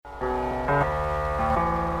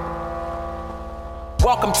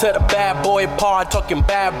Welcome to the bad boy pod, talking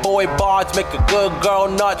bad boy bards, make a good girl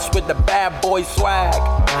nuts with the bad boy swag.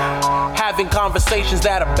 Having conversations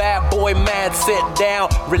that a bad boy mad, sit down,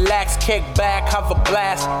 relax, kick back, have a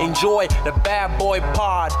blast, enjoy the bad boy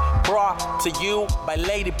pod, brought to you by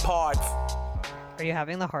Lady Pods. Are you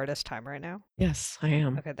having the hardest time right now? Yes, I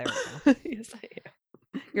am. Okay, there we go. Yes, I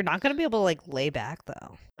am. You're not going to be able to like lay back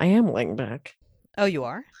though. I am laying back. Oh, you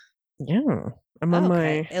are? Yeah. I'm on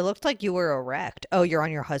my... It looked like you were erect. Oh, you're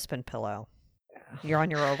on your husband pillow. You're on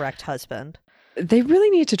your erect husband. They really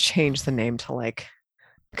need to change the name to like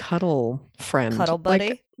cuddle friend. Cuddle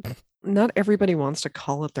buddy? Like, not everybody wants to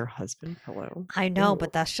call it their husband pillow. I know, Ew.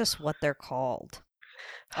 but that's just what they're called.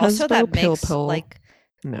 Husbo Also, that makes pill. like...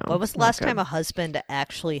 No. When was the not last good. time a husband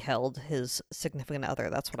actually held his significant other?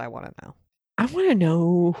 That's what I want to know. I want to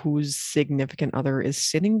know whose significant other is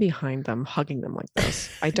sitting behind them, hugging them like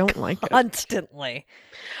this. I don't like it. Constantly.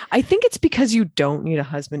 I think it's because you don't need a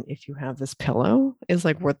husband if you have this pillow is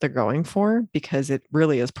like what they're going for, because it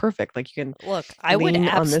really is perfect. Like you can Look, I would lean on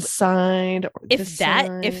absolutely... this side or this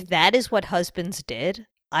side. If that is what husbands did,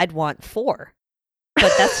 I'd want 4.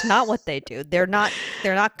 But that's not what they do. They're not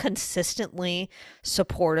consistently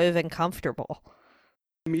supportive and comfortable.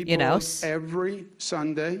 Meatballs You know? every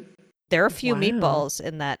Sunday. There are a few Wow. meatballs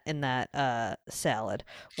in that salad.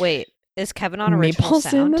 Wait, is Kevin on original Meatballs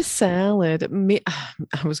sound? in the salad.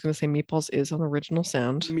 I was going to say meatballs is on original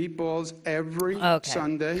sound. Meatballs every Okay.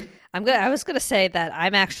 Sunday. I was gonna say that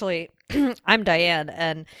I'm actually I'm Diane,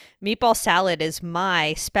 and meatball salad is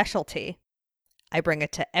my specialty. I bring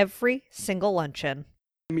it to every single luncheon.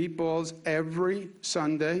 Meatballs every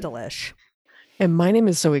Sunday. Delish. And my name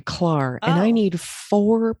is Zoe Clar, and I Oh. need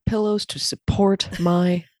 4 pillows to support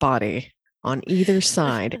my body on either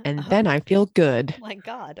side, and then I feel good. My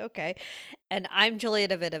God, okay. And I'm Julia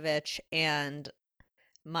Davidovich, and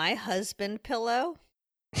my husband pillow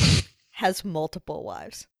has multiple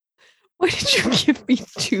wives. Why did you give me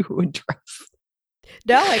 2 intros?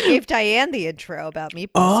 No, I gave Diane the intro about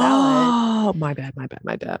meatball salad. Oh, my bad.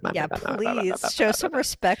 Yeah, please show some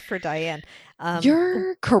respect for Diane.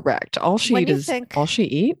 You're correct. All she when eats you is think- all she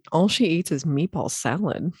eats is meatball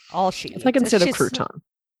salad. All she It's like eats. instead of She's- crouton.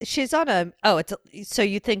 She's on a so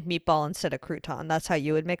you think meatball instead of crouton. That's how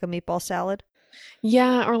you would make a meatball salad?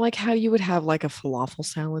 Yeah, or like how you would have like a falafel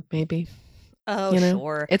salad, maybe. Oh, You know?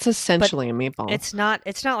 sure. It's essentially a meatball. It's not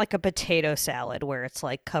like a potato salad where it's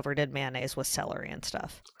like covered in mayonnaise with celery and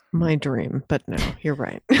stuff. My dream, but no, you're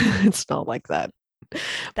right. It's not like that. That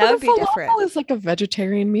But would a be different. falafel is like a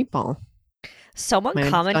vegetarian meatball. Someone My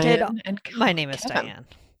name's commented Diane, and My name is Kevin. Diane.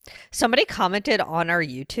 Somebody commented on our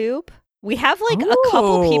YouTube. We have like a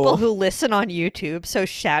couple people Oh. who listen on YouTube, so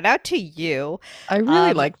shout out to you. I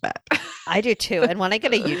really Um, like that. I do too. And when I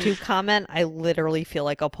get a YouTube comment, I literally feel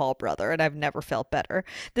like a Paul brother, and I've never felt better.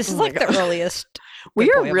 This is Oh my like God. the earliest. We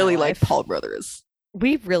good are boy of my really like life. Paul brothers.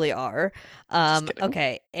 We really are. kidding.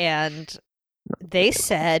 Okay, and they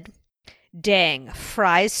said, "Dang,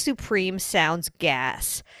 fries supreme sounds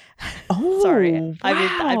gas." Oh, Sorry. I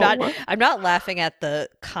mean, wow. I'm not laughing at the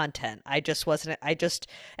content.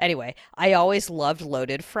 Anyway, I always loved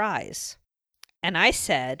loaded fries. And I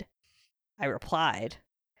replied,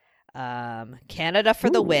 Canada for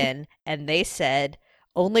the Ooh. win. And they said,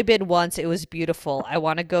 only been once. It was beautiful. I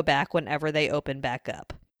want to go back whenever they open back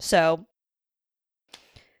up. So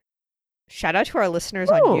shout out to our listeners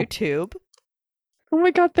on Oh. YouTube. Oh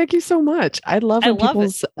my God, thank you so much. I love when love it.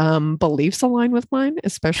 people's beliefs align with mine,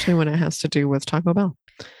 especially when it has to do with Taco Bell.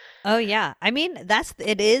 Oh yeah. I mean,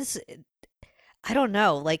 it is, I don't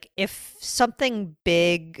know, like if something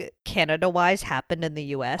big Canada-wise happened in the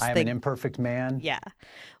US, I am an imperfect man. yeah.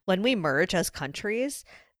 When we merge as countries,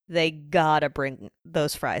 they gotta bring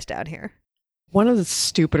those fries down here. One of the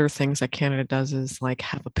stupider things that Canada does is like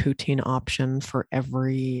have a poutine option for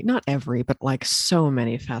not every, but like so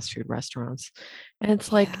many fast food restaurants. And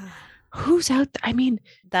it's like, Yeah. who's out there? I mean,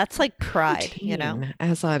 That's like pride, you know?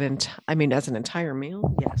 poutine as an entire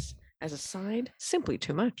meal, yes. As a side, simply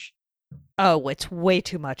too much. Oh, it's way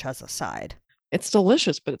too much as a side. It's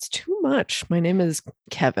delicious, but it's too much. My name is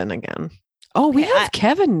Kevin again. Oh, we Okay, have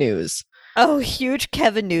Kevin news. Oh, huge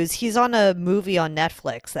Kevin news. He's on a movie on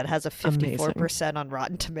Netflix that has a Amazing. 54% on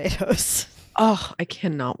Rotten Tomatoes. Oh, I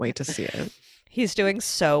cannot wait to see it. He's doing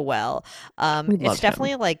so well. We love him. It's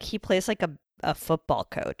definitely like he plays like a football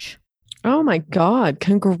coach. Oh my God.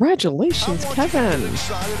 Congratulations, Kevin.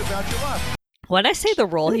 When I say the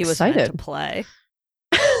role I'm he was meant to excited. play,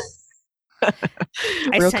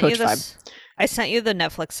 Real coach vibe. I sent you the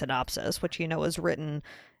Netflix synopsis, which you know was written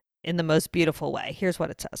in the most beautiful way. Here's what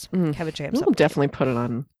it says. Mm. Kevin James. We'll definitely put it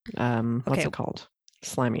on, what's Okay. it called?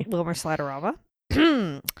 Slimy. Wilmer Sliderama.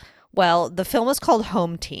 Well, the film is called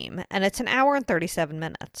Home Team, and it's an hour and 37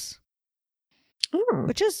 minutes, Oh,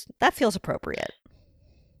 that feels appropriate.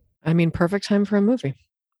 I mean, perfect time for a movie.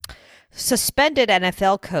 Suspended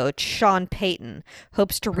NFL coach Sean Payton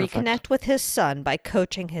hopes to Perfect. reconnect with his son by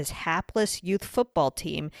coaching his hapless youth football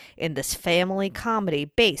team in this family comedy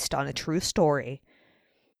based on a true story.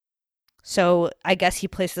 So I guess he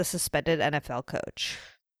plays the suspended NFL coach.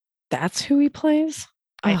 That's who he plays?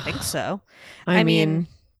 I Ugh. think so. I I mean, mean-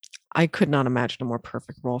 I could not imagine a more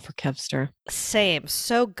perfect role for Kevster. Same.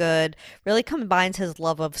 So good. Really combines his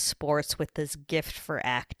love of sports with his gift for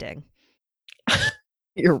acting.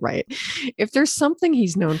 You're right. If there's something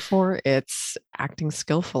he's known for, it's acting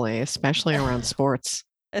skillfully, especially around sports.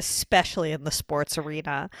 Especially in the sports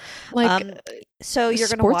arena. Like, So you're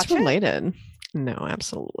going to sports watch it? related. No,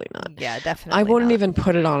 absolutely not. Yeah, definitely. I wouldn't not. even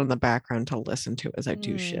put it on in the background to listen to as I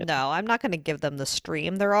do shit. No, I'm not going to give them the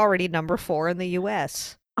stream. They're already number 4 in the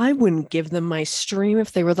U.S. I wouldn't give them my stream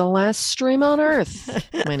if they were the last stream on Earth.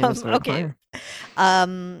 My name is Okay.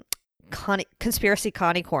 Conspiracy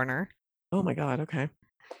Connie Corner. Oh my god. Okay.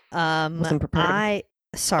 Wasn't prepared. I'll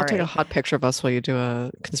I'll take a hot picture of us while you do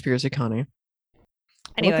a conspiracy, Connie. I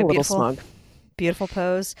look Anyway, a little beautiful, smug. beautiful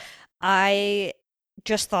pose. I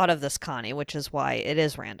just thought of this, Connie, which is why it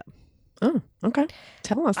is random. Oh, okay.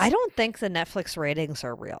 Tell us. I don't think the Netflix ratings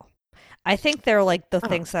are real. I think they're like the Oh.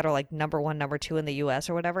 things that are like number 1, number 2 in the US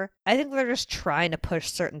or whatever. I think they're just trying to push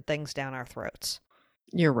certain things down our throats.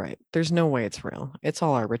 You're right. There's no way it's real. It's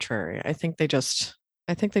all arbitrary. I think they just,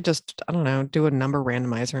 I don't know, do a number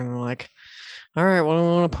randomizer and they're like, all right, what do we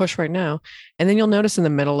want to push right now? And then you'll notice in the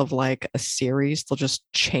middle of like a series, they'll just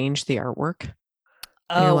change the artwork.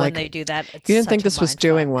 And you're Oh, like, when they do that, it's you didn't think such a this was mind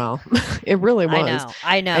doing fuck. well. It really was.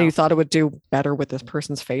 I know. And you thought it would do better with this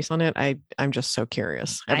person's face on it. I'm just so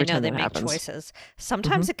curious. Every I know time they that make happens. choices.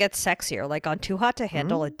 Sometimes it gets sexier. Like on Too Hot to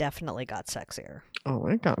Handle, it definitely got sexier. Oh,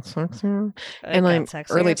 it got sexier. It And got like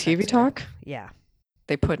sexier early and TV sexier. talk, Yeah.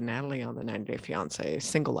 they put Natalie on the 90 Day Fiance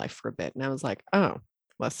single life for a bit. And I was like, oh,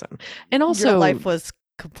 listen. And also, Your life was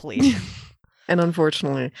complete. and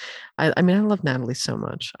unfortunately, I mean, I love Natalie so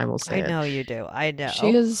much. I will say I it. know you do. I know. She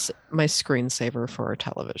is my screensaver for our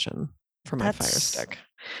television, for my Fire That's- Stick.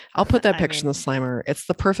 I'll put that I picture in mean, the Slimer. It's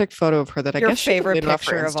the perfect photo of her that I your guess she favorite deleted off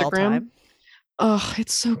her picture of all Instagram. time. Oh,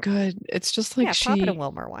 it's so good. It's just like Yeah, she, pop it in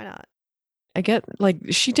Wilmer. Why not? I get like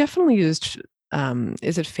she definitely used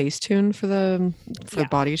is it Facetune for the Yeah.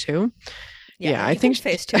 body too? Yeah, I you think can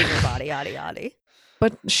face tune your body, yada yada.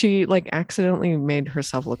 But she like accidentally made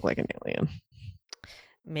herself look like an alien.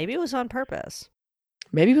 Maybe it was on purpose.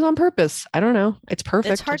 Maybe it was on purpose. I don't know. It's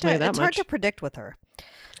perfect. It's hard I'll tell you that it's hard much. to predict with her.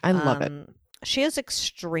 I love it. She is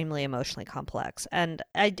extremely emotionally complex, and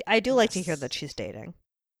I do like to hear that she's dating.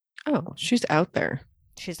 Oh, she's out there.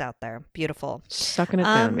 She's out there, beautiful. Sucking it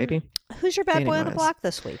down, baby. Who's your bad boy on the Dating-wise. block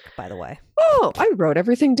this week, by the way? Oh, I wrote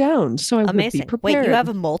everything down, so I would be Amazing. prepared. Wait, you have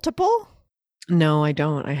a multiple? No, I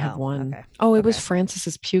don't. I have Oh, one. okay. Oh, it was Okay.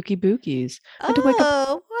 Francis's pukey bookies. I had to wake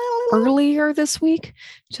up Oh, earlier this week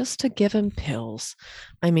just to give him pills.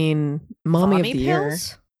 I mean, mommy of Vommy the year.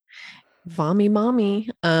 pills? Vommy mommy.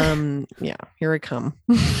 Yeah, here I come.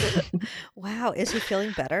 Wow, is he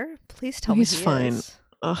feeling better? Please tell me He's he fine. is.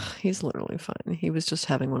 Ugh, he's literally fine. He was just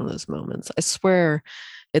having one of those moments. I swear,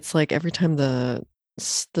 it's like every time the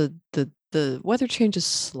weather changes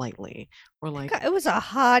slightly, or like God, it was a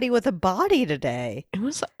hottie with a body today. it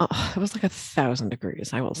was like 1,000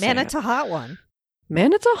 degrees. I will say, Man, it. it's a hot one,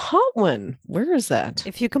 Man, it's a hot one. Where is that?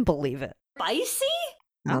 if you can believe it. Spicy?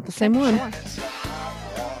 Not the same one.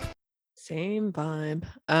 Same vibe.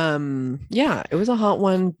 Yeah, it was a hot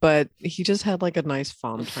one, but he just had like a nice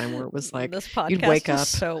fun time where it was like This podcast you'd wake was up.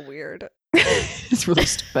 so weird. It's really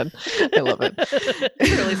stupid. I love it.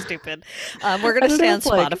 It's really stupid. We're I gonna don't stay know on if,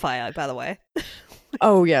 like- Spotify, by the way.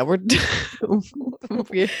 Oh yeah, we're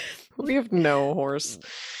we have no horse.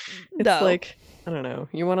 It's No. like I don't know.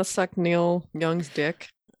 You want to suck Neil Young's dick?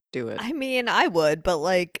 Do it. I mean, I would, but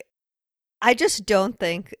like, I just don't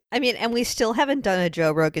think. I mean, and we still haven't done a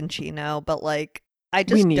Joe Rogan Chino, but like, I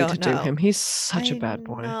just we need don't to know. do him. He's such a I bad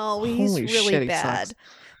boy. know, he's Holy really shit, he bad. sucks.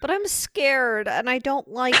 But I'm scared, and I don't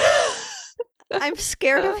like. I'm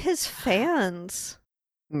scared of his fans.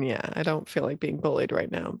 Yeah, I don't feel like being bullied right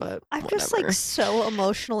now, but I'm whatever. just like so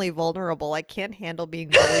emotionally vulnerable. I can't handle being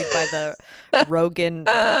bullied by the Rogan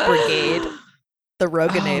brigade, the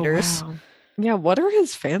Roganators. Oh, wow. Yeah, what are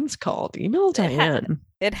his fans called? Email It ha- Diane.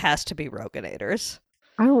 It has to be Roganators.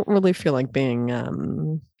 I don't really feel like being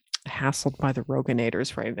hassled by the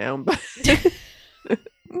Roganators right now, but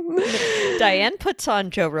Diane puts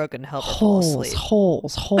on Joe Rogan to help her fall holes, asleep.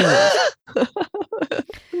 holes.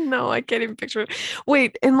 No, I can't even picture it.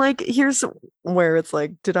 Wait, and like here's where it's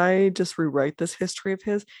like, did I just rewrite this history of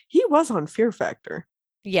his? He was on Fear Factor.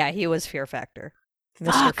 Yeah, he was Fear Factor.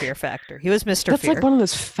 Mr. Fuck. Fear Factor. He was Mr. That's Fear. like one of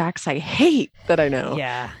those facts I hate that I know.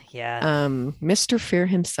 Yeah, yeah. Mr. Fear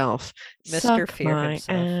himself. Mr. Suck Fear my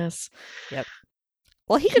himself. ass. Yep.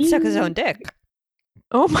 Well, he could suck his own dick.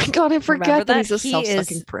 Oh my god, I forget Remember that he's a He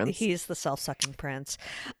self-sucking is- prince. He's the self-sucking prince.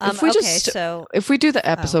 If we Okay, just- so If we do the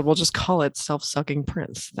episode, we'll just call it Self-Sucking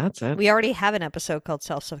Prince. That's it. we already have an episode called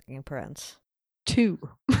Self-Sucking Prince. 2.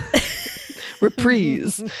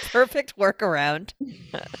 Reprise. Perfect workaround.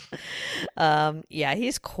 Yeah,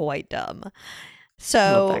 he's quite dumb. Love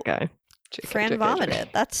So that guy. JK, Fran JK. vomited.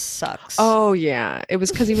 That sucks. Oh yeah, it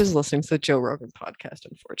was because he was listening to the Joe Rogan podcast.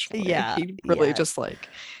 Unfortunately, Yeah, he really yeah. just like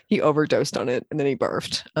he overdosed on it and then he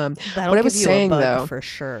barfed. That'll what I give was you saying, a bug though- for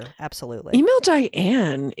sure. Absolutely. Email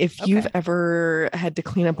Diane if you've Okay. ever had to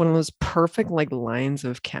clean up one of those perfect like lines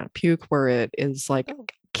of cat puke where it is like Oh.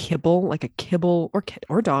 kibble, like a kibble or kid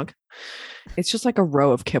or dog. It's just like a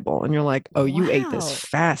row of kibble, and you're like, oh, you ate this Wow.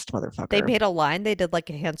 fast, motherfucker. They made a line. They did like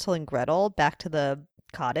a Hansel and Gretel back to the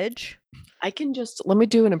cottage. I can just let me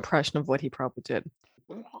do an impression of what he probably did.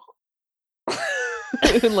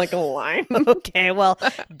 In like a line. Okay, well,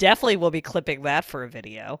 definitely we'll be clipping that for a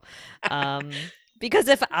video. Because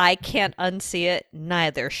if I can't unsee it,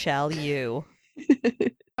 neither shall you.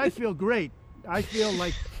 I feel great. I feel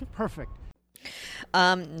like perfect.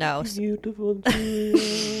 No. Beautiful.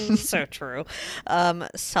 So true.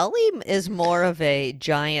 Sully is more of a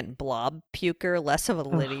giant blob puker, less of a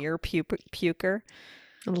linear puker.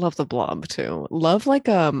 I love the blob too. Love like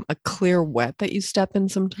a clear wet that you step in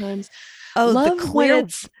sometimes. Oh, Love the when clear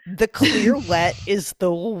it's- the clear wet is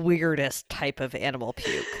the weirdest type of animal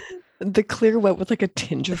puke. the clear wet with like a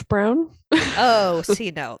tinge of brown. Oh,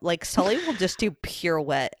 see, no. Like Sully will just do pure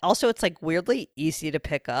wet. Also, it's like weirdly easy to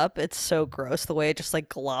pick up. It's so gross the way it just like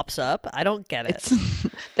glops up. I don't get it. It's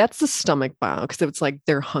that's the stomach bile because it's like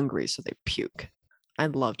they're hungry, so they puke. I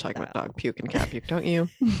love talking about dog puke and cat puke, don't you?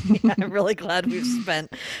 Yeah, I'm really glad we've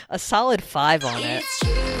spent a solid 5 on it.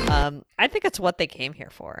 I think it's what they came here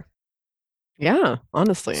for. Yeah,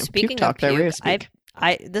 honestly. Speaking puke talk, of that way puke, to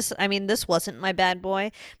speak. this wasn't my bad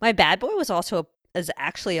boy. My bad boy was also is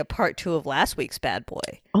actually a part 2 of last week's bad boy.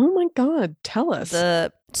 Oh my god, tell us.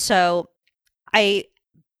 So I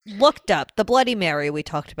looked up the Bloody Mary we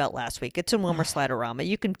talked about last week. It's in Wilmer Sliderama.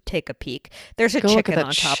 You can take a peek. There's a Go look at chicken that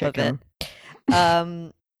on top chicken. of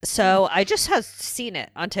it. So I just have seen it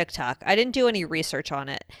on TikTok. I didn't do any research on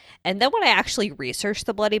it. And then when I actually researched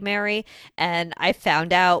the Bloody Mary and I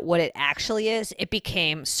found out what it actually is, it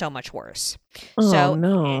became so much worse. Oh so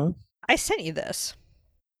no. I sent you this.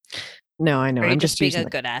 No, I know. Are you I'm just being using a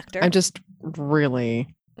good actor? I'm just really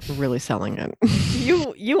selling it.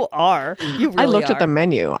 You are. You really I looked are. at the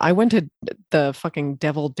menu. I went to the fucking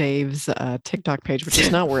Devil Dave's TikTok page, which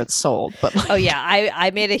is not where it's sold, but like, Oh yeah,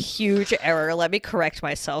 I made a huge error. Let me correct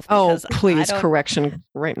myself. oh, Because please, I don't, correction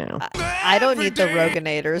right now. I don't need the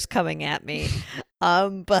Roganators coming at me.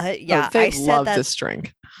 But yeah, they I said love that this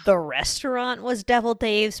drink. the restaurant was Devil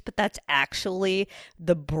Dave's, but that's actually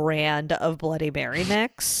the brand of Bloody Mary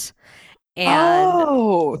mix. And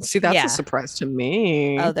Oh, see, that's yeah. a surprise to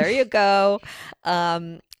me. oh, there you go.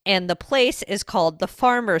 And the place is called the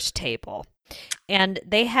Farmer's Table. And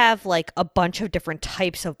they have like a bunch of different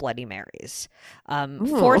types of Bloody Marys,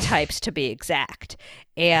 4 Ooh. types to be exact.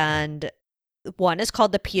 And one is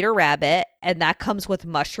called the Peter Rabbit, and that comes with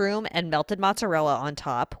mushroom and melted mozzarella on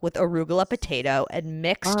top with arugula potato and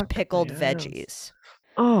mixed Fuck pickled yes. veggies.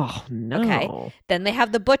 Oh no. Then they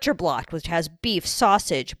have the Butcher Block, which has beef,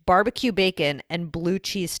 sausage, barbecue bacon, and blue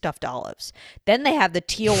cheese stuffed olives. Then they have the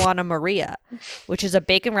Tijuana Maria, which is a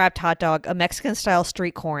bacon wrapped hot dog, a Mexican style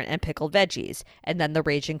street corn, and pickled veggies. And then the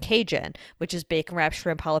Raging Cajun, which is bacon wrapped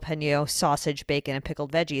shrimp, jalapeno, sausage, bacon, and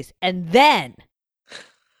pickled veggies. And then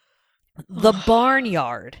the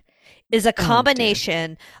Barnyard is a dear.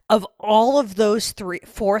 combination of all of those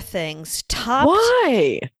 4 things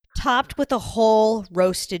Why? topped with a whole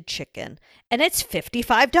roasted chicken, and it's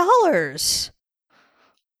 $55.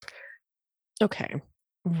 Okay.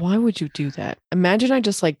 Why would you do that? Imagine I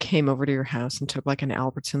just like came over to your house and took like an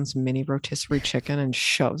Albertsons mini rotisserie chicken and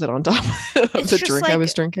shoved it on top of It's the just drink I like-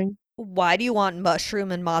 was drinking. Why do you want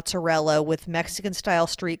mushroom and mozzarella with Mexican style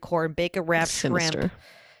street corn, bacon wrapped Sinister. shrimp?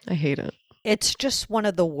 I hate it. It's just one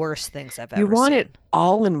of the worst things I've ever You want seen. it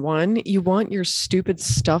all in one. You want your stupid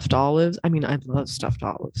stuffed olives. I mean, I love stuffed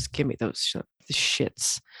olives. Give me those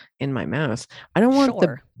shits in my mouth. I don't want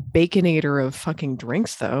Sure. the baconator of fucking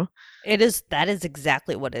drinks though. That is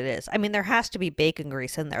exactly what it is. I mean, there has to be bacon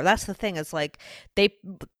grease in there. That's the thing. It's like they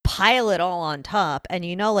pile it all on top, and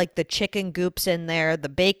like the chicken goops in there, the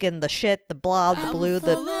bacon, the shit, the blah, the blue,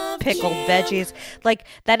 the pickled veggies. Like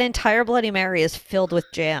that entire Bloody Mary is filled with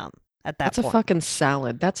jam at that That's a point. fucking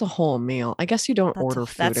salad. That's a whole meal. I guess you don't order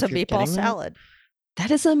food. That's if a you're meatball getting that. salad.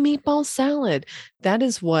 That is a meatball salad. That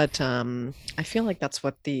is what I feel like that's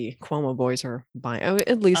what the Cuomo boys are buying. Oh,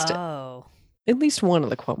 at least one of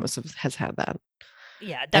the Cuomos has had that.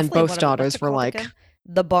 Yeah, definitely. And both what's daughters it were called like, again?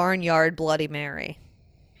 The Barnyard Bloody Mary.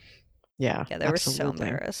 Yeah, they were so absolutely.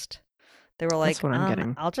 embarrassed. They were like, That's what I'm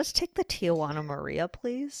getting. I'll just take the Tijuana Maria,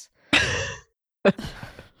 please. They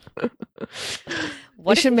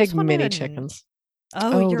should make mini chickens.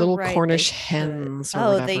 Oh, you're little right, Cornish they should. hens. Or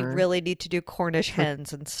Oh, whatever, they really need to do Cornish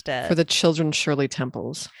hens instead. for the children's Shirley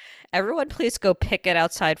Temples. Everyone, please go picket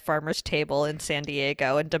outside Farmer's Table in San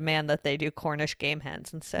Diego and demand that they do Cornish game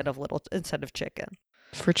hens instead of chicken.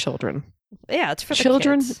 For children. Yeah, it's for the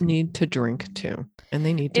children kids. need to drink too, and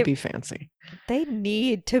they need to be fancy. They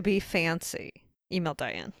need to be fancy. Email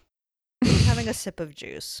Diane. I'm having a sip of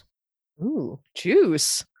juice. Ooh,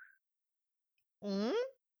 juice. Mm?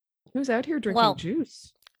 Who's out here drinking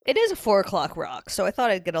juice? It is a 4:00 rock, so I thought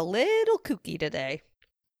I'd get a little kooky today.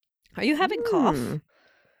 Are you having cough?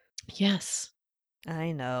 Yes.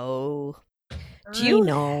 I know. Do you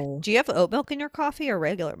have oat milk in your coffee or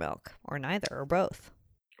regular milk? Or neither, or both?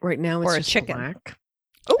 Right now it's or just a chicken. black.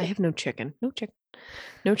 Ooh. I have no chicken. No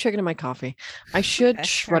chicken in my coffee. I should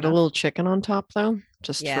shred a little chicken on top though.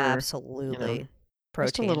 Just for absolutely. Protein.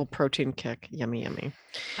 Just a little protein kick. Yummy, yummy.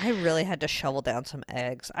 I really had to shovel down some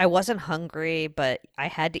eggs. I wasn't hungry, but I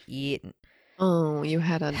had to eat. Oh, you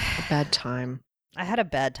had a bad time. I had a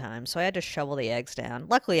bad time, so I had to shovel the eggs down.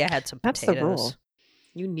 Luckily, I had some potatoes. That's the rule.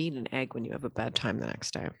 You need an egg when you have a bad time the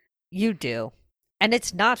next day. You do. And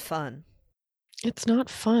it's not fun. It's not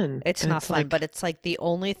fun. It's not fun, but it's like the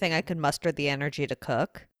only thing I could muster the energy to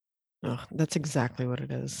cook. Oh, that's exactly what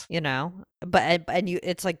it is. But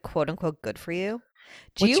it's like quote unquote good for you.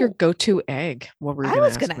 What's your go-to egg? What were you I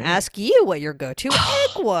was going to ask you what your go-to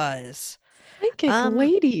egg was. Thank you,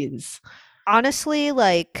 ladies. Honestly,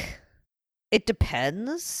 like it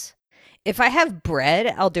depends. If I have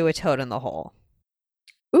bread, I'll do a toad in the hole.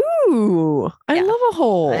 Ooh, I love a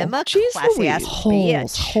hole. I'm a classy ass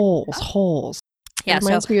bitch. Holes. Yeah, it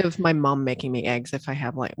reminds me of my mom making me eggs. If I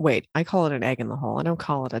have I call it an egg in the hole. I don't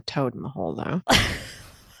call it a toad in the hole though.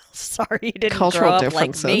 Sorry, you didn't Cultural grow up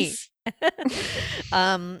differences. like me.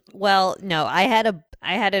 Well, no, I had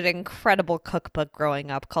an incredible cookbook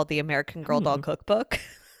growing up called the American Girl Doll Cookbook.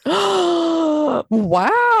 Wow.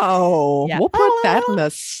 Yeah. We'll put that in the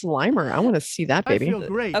Slimer. I want to see that, baby. I feel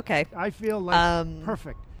great. Okay. I feel like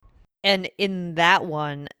perfect. And in that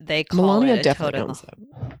one, they call Melania it a definitely toad in owns the that.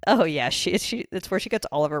 Oh yeah, it's where she gets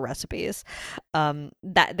all of her recipes.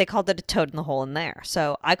 That they called it a toad in the hole in there.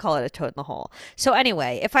 So I call it a toad in the hole. So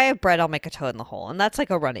anyway, if I have bread, I'll make a toad in the hole, and that's like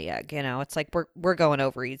a runny egg. It's like we're going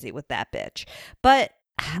over easy with that bitch. But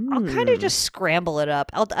I'll kind of just scramble it up.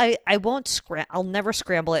 I'll never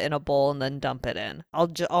scramble it in a bowl and then dump it in.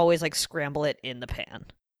 I'll always like scramble it in the pan.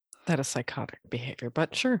 That is psychotic behavior,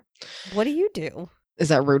 but sure. What do you do? Is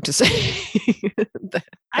that rude to say?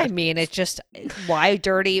 I mean, it's just why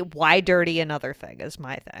dirty? Why dirty? Another thing is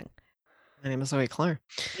my thing. My name is Zoe Clark.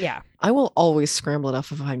 Yeah. I will always scramble it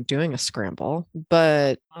up if I'm doing a scramble,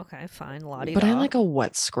 but okay, fine, lottie. But I like a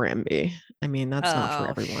wet scramby. I mean, that's not for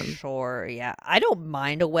everyone. Sure, yeah. I don't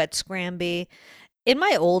mind a wet scramby. In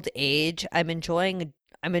my old age, I'm enjoying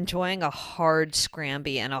a hard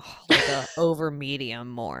scramby and a over medium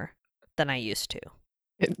more than I used to.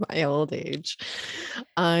 In my old age,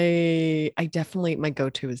 I definitely my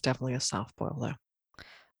go-to is definitely a soft boil though.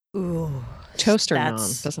 Ooh, toast or non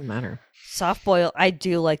doesn't matter. Soft boil, I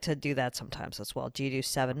do like to do that sometimes as well. Do you do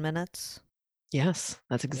 7 minutes? Yes,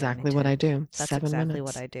 that's exactly what I do. That's 7 exactly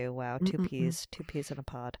minutes. what I do. Wow, two peas in a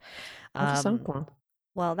pod.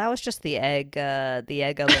 Well, that was just the egg of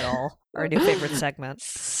it all. Our new favorite segment.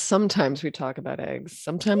 Sometimes we talk about eggs.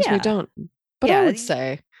 Sometimes we don't. But I would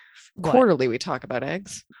say quarterly we talk about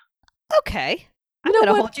eggs. Okay. I'm going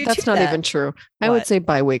to hold you That's to not that. even true. I would say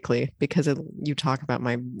bi-weekly because you talk about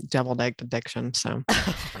my deviled egg addiction. So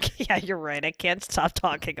yeah, you're right. I can't stop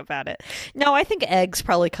talking about it. No, I think eggs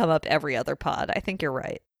probably come up every other pod. I think you're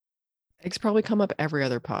right. Eggs probably come up every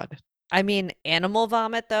other pod. I mean, animal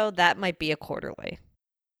vomit, though, that might be a quarterly.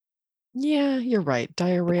 Yeah, you're right.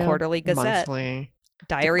 Diarrhea. The Quarterly Gazette. Monthly.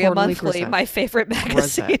 Diarrhea Monthly, my favorite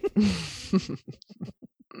magazine.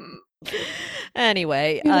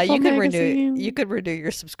 Anyway, you could renew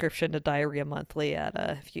your subscription to Diarrhea Monthly at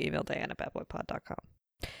if you email Diane at badboypod.com.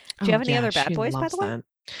 Do you have any other bad boys, by the way?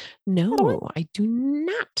 No, I do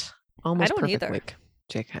not. Almost I don't perfect either. week.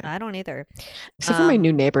 JK. I don't either. Except for my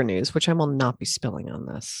new neighbor news, which I will not be spilling on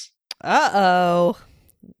this. Uh-oh.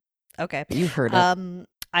 Okay. You heard it.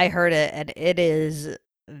 I heard it, and it is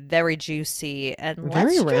very juicy. And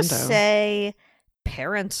Very let's just rando. say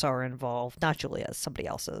parents are involved, not Julia's, somebody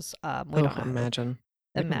else's. We don't know. Imagine.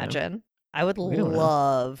 We don't know. Imagine. I would We don't know.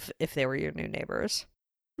 love if they were your new neighbors.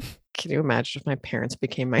 Can you imagine if my parents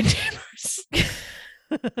became my neighbors?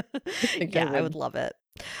 think I Yeah, I would would. love it.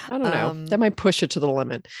 I don't know. That might push it to the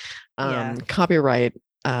limit. Yeah. Copyright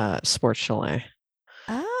Sports Chalet.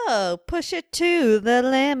 Oh, push it to the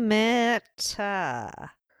limit. Is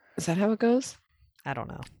that how it goes? I don't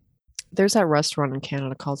know. There's that restaurant in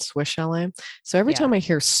Canada called Swiss Chalet. So every Yeah. time I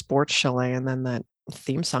hear Sports Chalet and then that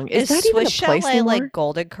theme song, is that Swiss even a place Chalet anymore? like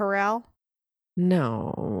Golden Corral?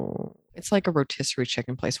 No. It's like a rotisserie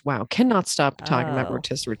chicken place. Wow. Cannot stop talking about Oh.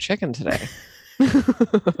 rotisserie chicken today.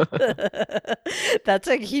 That's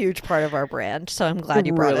a huge part of our brand, so I'm glad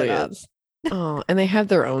you It brought really it up. is. Oh, and they have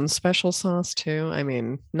their own special sauce too. I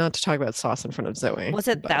mean, not to talk about sauce in front of Zoe. Was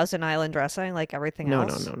it but- Thousand Island dressing like everything No,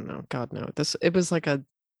 else? no. God, no. It was like a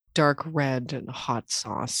dark red and hot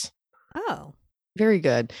sauce. Oh, Very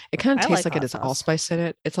good. It kind I of tastes like like it hot has sauce. allspice in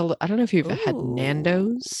it. I don't know if you've had Ooh.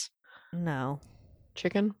 Nando's no.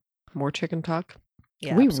 chicken. More chicken talk.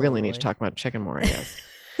 Yeah, We really need to absolutely. talk about chicken more, I guess.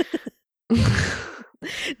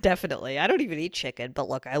 Definitely. I don't even eat chicken, but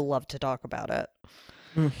look, I love to talk about it.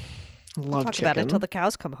 We'll Love talk chicken. about it until the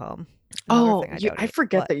cows come home. Another Oh, thing I don't eat.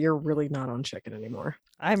 forget What? that you're really not on chicken anymore.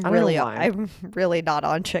 I'm don't know really, why. I'm really not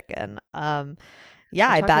on chicken. Yeah, We I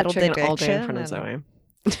talk about battled chicken addiction. all day in front of and,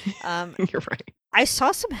 Zoe. um, You're right. I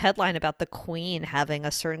saw some headline about the Queen having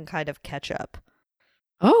a certain kind of ketchup.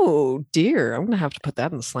 Oh dear, I'm gonna have to put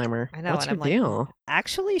that in the slammer. I know, What's and your I'm like, deal?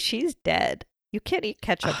 actually, she's dead. You can't eat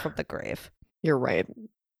ketchup from the grave. You're right.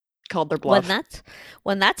 Called their bluff.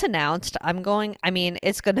 When that's announced, I'm going. I mean,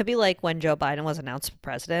 it's going to be like when Joe Biden was announced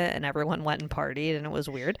president and everyone went and partied and it was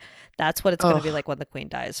weird. That's what it's going to be Ugh. like when the Queen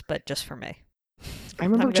dies, but just for me. I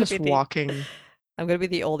remember gonna just be the- walking. I'm going to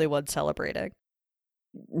be the only one celebrating.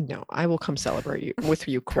 No, I will come celebrate you with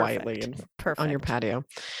you quietly Perfect. and Perfect. on your patio.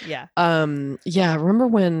 Yeah. Yeah, remember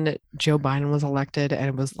when Joe Biden was elected and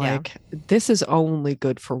it was Yeah. like, this is only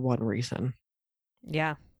good for one reason.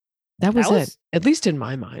 Yeah. That was was- it, at least in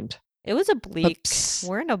my mind. It was a bleak. psst,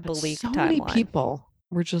 We're in a But bleak so timeline. many people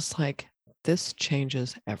were just like, this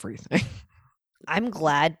changes everything. I'm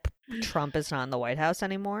glad Trump is not in the White House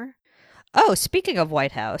anymore. Oh, speaking of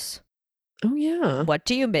White House, Oh yeah. what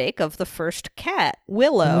do you make of the first cat, I'm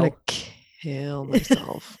Willow? gonna kill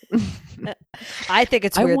myself. I think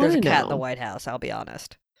it's I weird there's a wanna cat in the know. White House, I'll be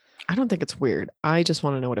honest. I don't think it's weird. I just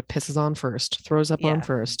want to know what it pisses on first, throws up Yeah, on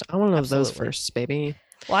first. I want to know those absolutely. first, baby.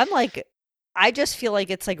 Well, I'm like, I just feel like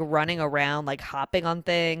it's like running around, like hopping on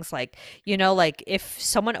things. Like, like if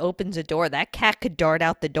someone opens a door, that cat could dart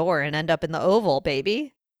out the door and end up in the Oval,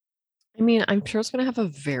 baby. I mean, I'm sure it's gonna have a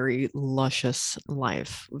very luscious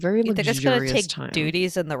life, very You think it's going to luxurious take time.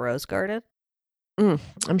 duties in the Rose Garden?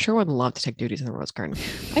 I'm sure would love to take duties in the Rose Garden.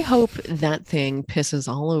 I hope that thing pisses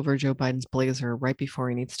all over Joe Biden's blazer right before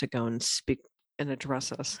he needs to go and speak and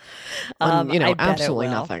address us on, I bet it absolutely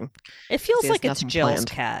will. nothing. It feels He has like it's nothing Jill's planned.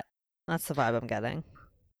 cat. That's the vibe I'm getting.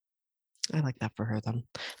 I like that for her then.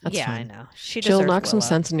 That's yeah, I fine. know. She Jill, deserves knock some Willow.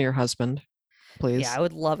 sense into your husband, please. Yeah, I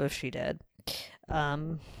would love if she did.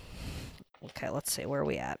 Okay, let's see. Where are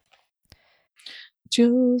we at?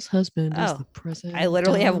 Jill's husband is Oh, the president. I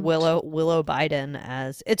literally have Willow Biden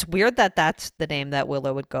as. It's weird that that's the name that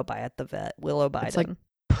Willow would go by at the vet. Willow Biden. It's like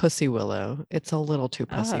Pussy Willow. It's a little too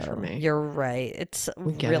pussy for Oh, me. You're right. It's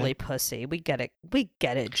We get really it. pussy. We get it. We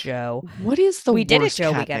get it, Joe. What is the we did it, worst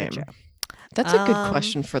Joe. We cat get name? it, Joe. That's a good Um,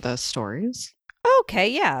 question for the stories. Okay,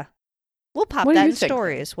 yeah. We'll pop What do that you in think, then?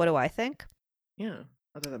 stories. What do I think? Yeah,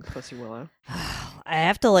 other than Pussy Willow. I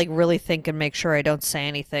have to like really think and make sure I don't say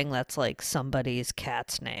anything that's like somebody's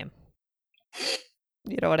cat's name.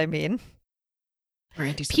 You know what I mean? Or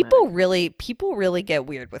anti-Semitic. People really get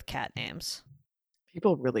weird with cat names.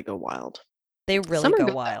 People really go wild. They really Some are go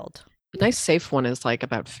good, though. wild. A nice safe one is like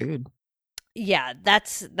about food. Yeah,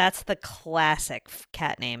 that's the classic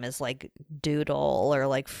cat name is like Doodle or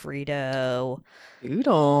like Frito.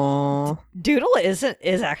 Doodle. Doodle is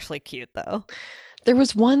actually cute though. There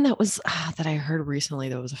was one that was that I heard recently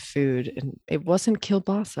that was a food, and it wasn't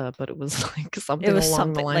kielbasa, but it was like something was along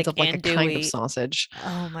something the lines like of like a kind of andouille. sausage.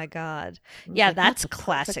 Oh my god. I was Yeah, like, that's a perfect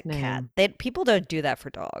classic cat. name. People don't do that for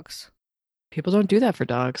dogs. People don't do that for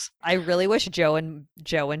dogs. I really wish Joe and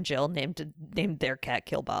Jill named their cat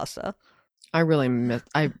Kielbasa. I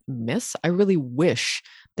really wish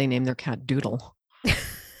they named their cat Doodle.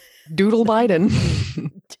 Doodle Biden.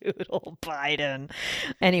 Doodle Biden.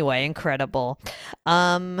 Anyway, incredible.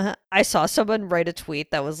 I saw someone write a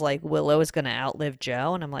tweet that was like, Willow is going to outlive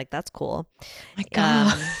Joe. And I'm like, that's cool. My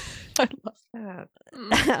God. I love that.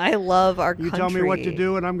 I love our You country. tell me what to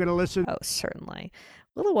do, and I'm going to listen. Oh, certainly.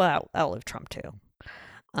 Willow will outlive Trump too.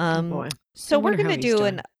 Oh, boy. So I we're wonder going to how he's do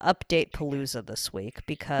doing. an update palooza this week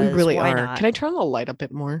because We really why are. not? Can I turn the light up a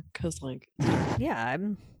bit more? Because, like, Yeah,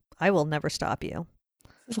 I will never stop you.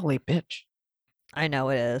 this is a late bitch. I know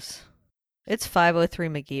it is. It's 5:03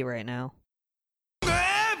 McGee right now.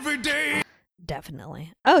 Every day.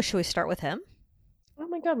 Definitely. Oh, should we start with him? Oh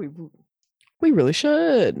my God, we really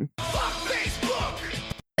should.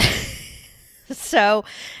 So,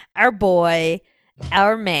 our boy,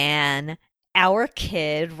 our man, our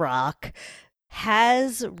Kid Rock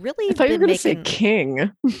has really I thought you been were going to say making.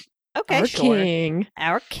 king. Okay, Our sure. king.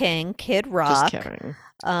 Our king, Kid Rock. Just kidding.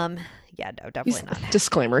 Yeah, no, definitely not.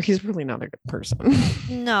 Disclaimer: he's really not a good person.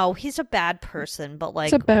 No, he's a bad person, but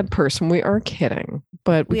like He's a bad person. We are kidding,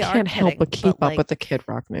 but we We are can't help kidding, but keep but, up like, with the Kid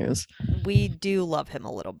Rock news. we do love him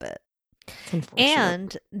a little bit. It's unfortunate.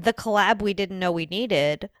 And the collab we didn't know we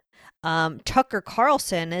needed, Tucker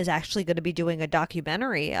Carlson is actually going to be doing a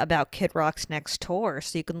documentary about Kid Rock's next tour,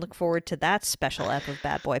 so you can look forward to that special ep of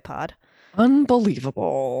Bad Boy Pod.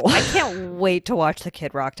 Unbelievable. I can't wait to watch the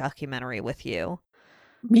Kid Rock documentary with you.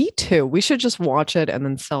 Me too. We should just watch it and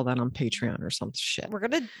then sell that on Patreon or some shit. We're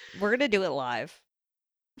gonna do it live.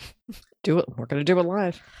 Do it. We're gonna do it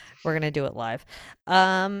live. We're gonna do it live.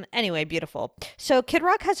 Anyway, beautiful. So Kid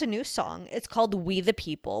Rock has a new song. It's called "We the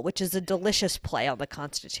People," which is a delicious play on the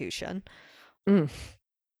Constitution. Mm.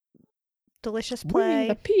 Delicious We play.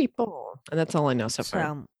 the people, and that's all I know so far.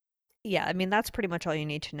 So, yeah, I mean, that's pretty much all you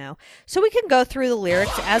need to know. So we can go through the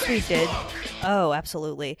lyrics as we did. Oh,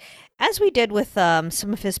 absolutely. As we did with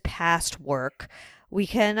some of his past work, we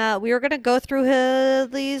were going to go through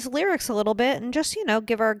these lyrics a little bit and just,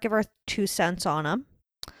 give our 2 cents on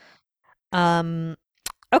them.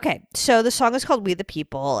 Okay, so the song is called "We the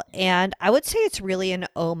People," and I would say it's really an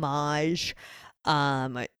homage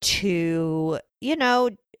to,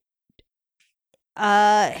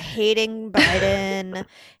 hating Biden,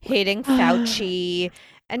 hating Fauci,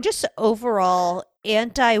 and just overall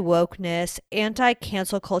anti-wokeness,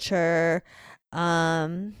 anti-cancel culture,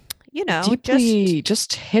 Deeply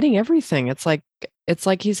just hitting everything. It's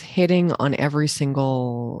like he's hitting on every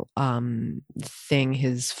single thing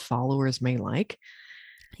his followers may like.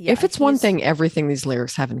 Yeah, if it's one he's- thing, everything these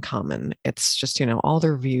lyrics have in common, it's just, all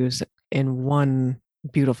their views in one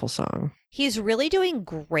beautiful song. He's really doing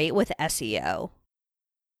great with SEO.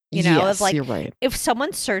 Yes, of like, you're right. if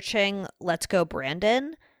someone's searching "Let's Go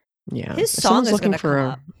Brandon," Yeah. his If song someone's is looking going to for come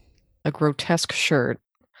up. a grotesque shirt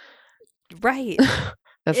Right. that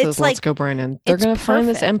It's says "Let's like- Go Brandon," they're it's going to find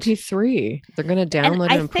this perfect. MP3. They're going to download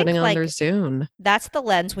I it and put think, it on like, their Zune. That's the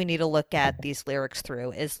lens we need to look at these lyrics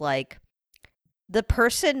through, is like, the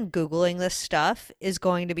person Googling this stuff is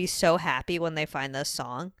going to be so happy when they find this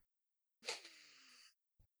song.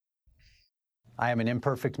 I am an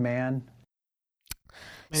imperfect man.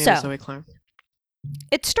 My name So- is Zoe Clark.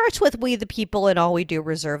 It starts with "We the people and all we do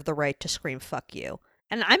reserve the right to scream fuck you."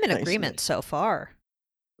 And I'm in Nice, agreement nice. so far.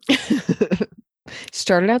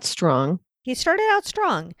 Started out strong. He started out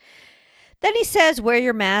strong. Then he says, "Wear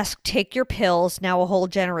your mask, take your pills. Now a whole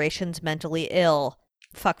generation's mentally ill.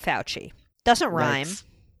 Fuck Fauci." Doesn't rhyme. Yikes.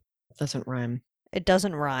 Doesn't rhyme. It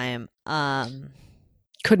doesn't rhyme.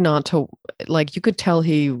 Could not to like you could tell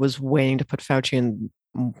he was waiting to put Fauci in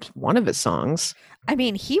one of his songs. I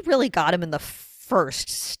mean, he really got him in the first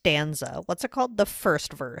stanza. What's it called? The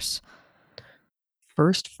first verse.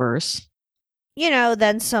 First verse.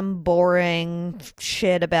 Then some boring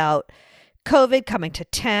shit about COVID coming to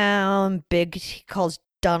town. He calls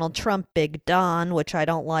Donald Trump Big Don, which I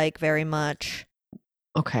don't like very much.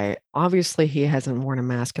 Okay, obviously he hasn't worn a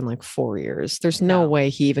mask in like 4 years. There's no No. way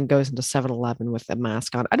he even goes into 7-Eleven with a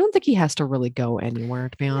mask on. I don't think he has to really go anywhere,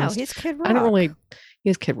 to be No, honest. he's Kid Rock. I don't really.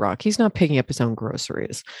 He's Kid Rock. He's not picking up his own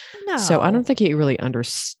groceries. No. So I don't think he really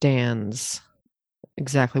understands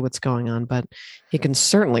exactly what's going on, but he can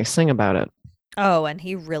certainly sing about it. Oh, and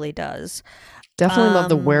he really does. Definitely love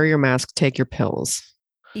the Um, "wear your mask, take your pills."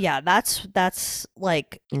 Yeah, that's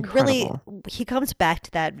like really. Incredible. He comes back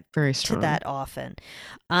to that Very strong. often.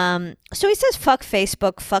 So he says, "Fuck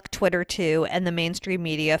Facebook, fuck Twitter too, and the mainstream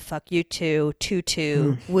media, fuck you too,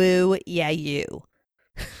 too, woo, yeah, you."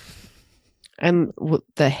 And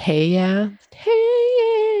the "hey yeah,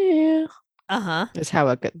 hey yeah" Uh huh. is how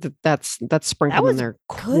it that's sprinkled was in there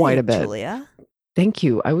quite a bit. Julia. Thank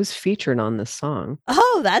you. I was featured on this song.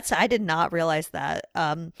 Oh, I did not realize that.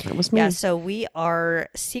 That was me. Yeah, so we are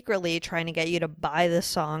secretly trying to get you to buy this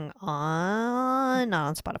song not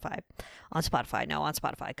on Spotify. On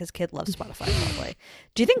Spotify, because Kid loves Spotify probably.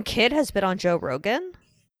 Do you think Kid has been on Joe Rogan?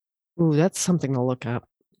 Ooh, that's something to look up.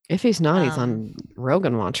 If he's not, he's on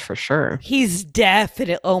Rogan Watch for sure. He's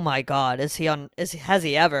definitely. Oh my God, has he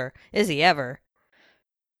ever? Is he ever?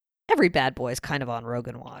 Every bad boy is kind of on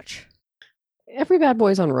Rogan Watch. Every bad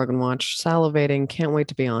boy's on Rogan Watch, salivating, can't wait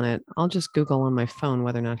to be on it. I'll just Google on my phone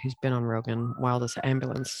whether or not he's been on Rogan while this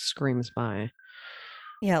ambulance screams by.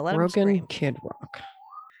 Yeah, let him Rogan scream. Kid Rock.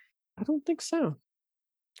 I don't think so.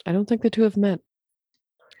 I don't think the two have met.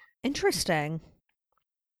 Interesting.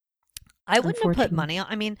 I wouldn't have put money on.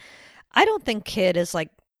 I mean, I don't think Kid is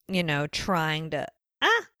like, trying to.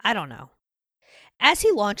 I don't know. As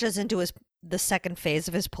he launches into the second phase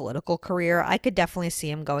of his political career, I could definitely see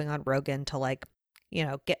him going on Rogan to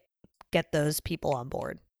get those people on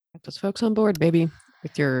board. Get those folks on board, baby,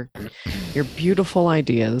 with your beautiful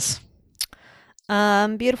ideas.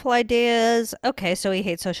 Beautiful ideas. Okay, so he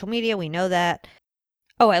hates social media. We know that.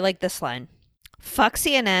 Oh, I like this line. Fuck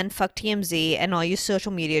CNN, fuck TMZ, and all you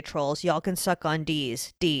social media trolls. Y'all can suck on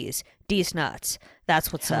D's nuts.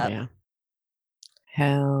 That's what's up. Yeah.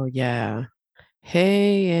 Hell yeah.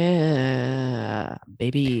 Hey, yeah,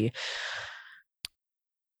 baby.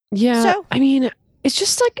 Yeah, So, I mean, it's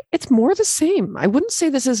just like, it's more the same. I wouldn't say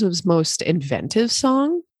this is his most inventive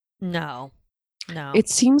song. No. It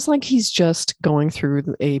seems like he's just going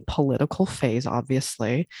through a political phase,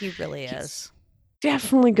 obviously. He really is.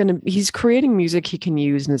 Definitely he's creating music he can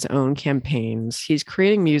use in his own campaigns. He's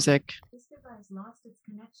creating music. This device lost its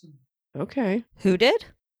connection. Okay. Who did?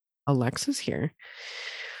 Alexa's here.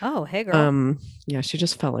 Oh, hey girl. Yeah, she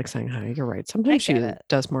just felt like saying hi. You're right. Sometimes she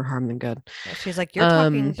does more harm than good. She's like, you're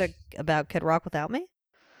talking about Kid Rock without me?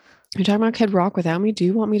 You're talking about Kid Rock without me? Do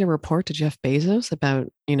you want me to report to Jeff Bezos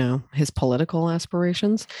about, his political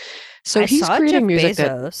aspirations? So he's creating music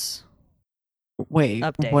Bezos Wait,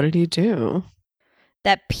 update. What did he do?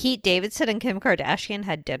 That Pete Davidson and Kim Kardashian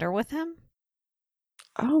had dinner with him?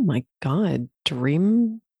 Oh my God.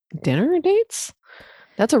 Dream dinner dates?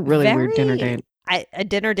 That's a really weird dinner date. A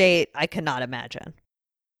dinner date I cannot imagine.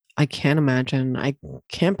 I can't imagine. I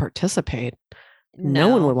can't participate. No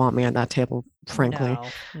one would want me at that table, frankly.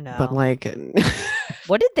 No. But like,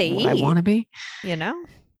 what did they eat? I want to be.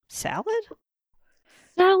 Salad?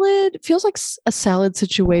 Salad. Feels like a salad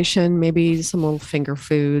situation. Maybe some little finger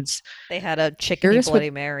foods. They had a chicken Bloody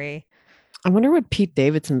Mary. I wonder what Pete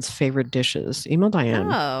Davidson's favorite dish is. Email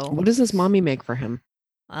Diane. Oh. What does his mommy make for him?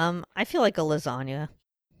 I feel like a lasagna.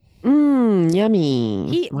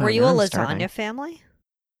 Yummy. Were you a lasagna family?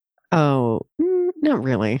 Oh, not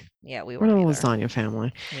really. Yeah, we're not a lasagna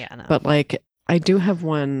family. Yeah, no. But like, I do have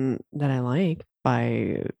one that I like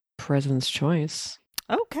by President's Choice.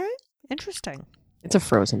 Okay, interesting. It's a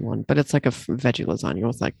frozen one, but it's like a veggie lasagna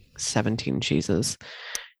with like 17 cheeses.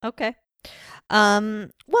 Okay.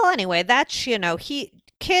 Well, anyway, that's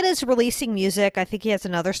Kid is releasing music. I think he has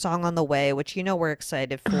another song on the way, which we're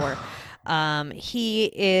excited for.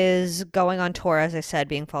 He is going on tour, as I said,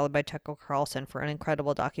 being followed by Tucker Carlson for an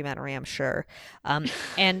incredible documentary, I'm sure.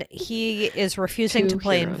 And he is refusing to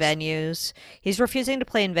play in venues. He's refusing to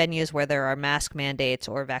play in venues where there are mask mandates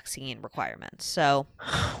or vaccine requirements. So,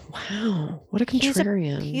 wow, what a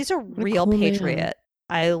contrarian! He's a real patriot. Man.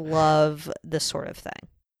 I love this sort of thing.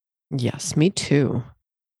 Yes, me too.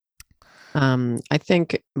 I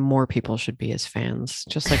think more people should be his fans,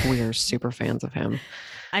 just like we are super fans of him.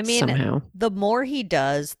 I mean, somehow. The more he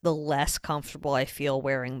does, the less comfortable I feel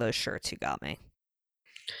wearing those shirts you got me.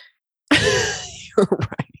 You're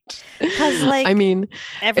right. Because, like, I mean,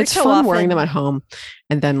 it's so fun often, wearing them at home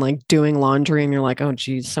and then like doing laundry and you're like, oh,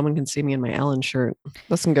 geez, someone can see me in my Ellen shirt.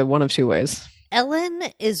 This can go one of two ways. Ellen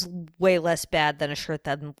is way less bad than a shirt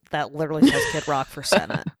that literally says Kid Rock for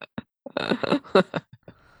Senate.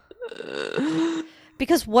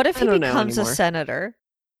 Because what if he becomes a senator?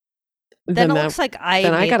 Then it looks like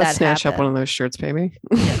I gotta snatch happen. up one of those shirts, baby.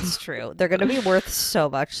 That's true. They're gonna be worth so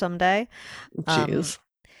much someday. Jeez.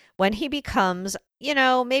 When he becomes,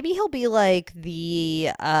 maybe he'll be like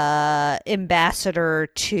the ambassador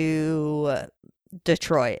to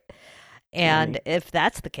Detroit, and if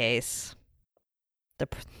that's the case,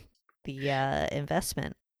 the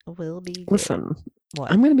investment will be good. Listen. What?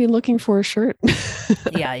 I'm going to be looking for a shirt.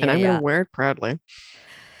 Yeah, and I'm going to wear it proudly.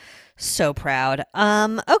 So proud.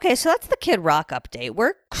 Okay, so that's the Kid Rock update.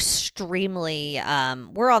 We're extremely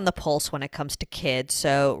we're on the pulse when it comes to Kid,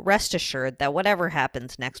 so rest assured that whatever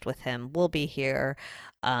happens next with him, we'll be here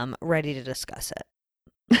ready to discuss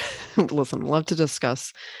it. Listen, love to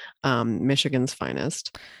discuss Michigan's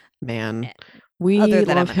finest man. Eh, We other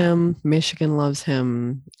than love Eminem. him. Michigan loves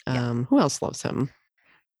him. Yeah. Who else loves him?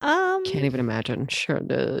 Can't even imagine. Sure,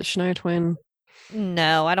 the Shania Twain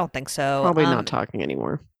No, I don't think so. probably not talking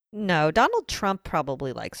anymore. No, Donald Trump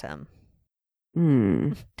probably likes him.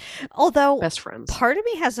 Hmm. Although Best friends. part of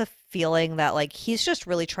me has a feeling that like he's just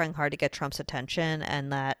really trying hard to get Trump's attention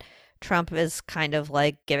and that Trump is kind of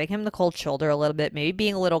like giving him the cold shoulder a little bit, maybe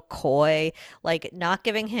being a little coy, like not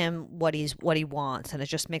giving him what he wants, and it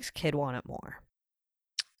just makes kid want it more.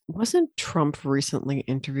 Wasn't Trump recently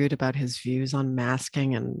interviewed about his views on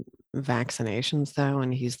masking and vaccinations, though?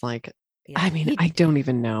 And he's like, Yeah, I mean, he- I don't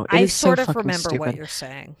even know. It I is so sort of fucking remember what stupid. you're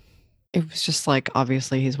saying. It was just like,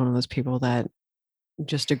 obviously, he's one of those people that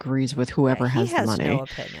just agrees with whoever Yeah, has he has the money. no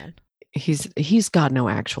opinion. He's got no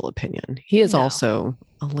actual opinion. He is No. also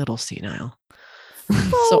a little senile.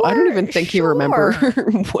 So I don't even For think he remember sure.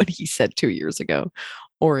 what he said 2 years ago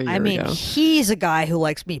or a year I mean, ago. he's a guy who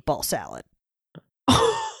likes meatball salad.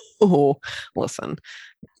 Oh, listen,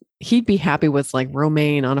 he'd be happy with like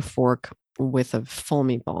romaine on a fork with a full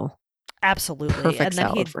meatball. Absolutely. Perfect And then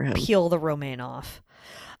salad he'd for him. peel the romaine off.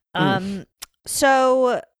 Mm.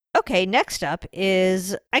 So, okay, next up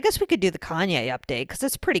is, I guess we could do the Kanye update because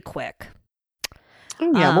it's pretty quick.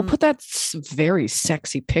 Oh yeah, we'll Um, put that very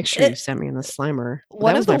sexy picture you it- sent me in the Slimer.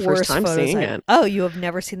 One That of was the my first worst time photos. seeing it. Oh, you have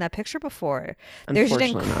never seen that picture before. There's an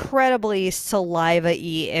Unfortunately not. incredibly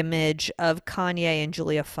saliva-y image of Kanye and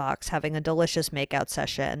Julia Fox having a delicious makeout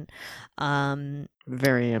session.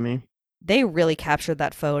 Very yummy. They really captured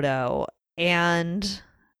that photo, and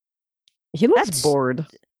He looks That's- bored.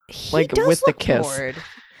 he Like, does with the look kiss. bored.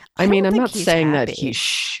 I mean, don't I'm think not he's saying that happy. he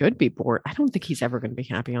should be bored. I don't think he's ever going to be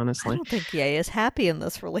happy, I honestly. don't think Ye is happy in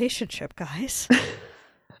this relationship, guys.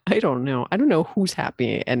 I don't know. I don't know who's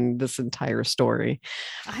happy in this entire story.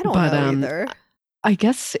 I don't But, know either. I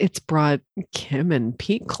guess it's brought Kim and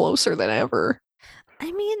Pete closer than ever.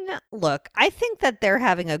 I mean, look, I think that they're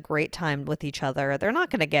having a great time with each other. They're not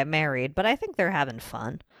going to get married, but I think they're having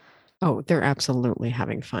fun. Oh, they're absolutely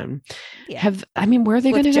having fun. Yeah. I mean, where are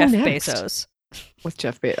they With going to go Jeff next? Bezos. With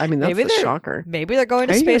Jeff Bezos. I mean, that's Maybe the they're- shocker. Maybe they're going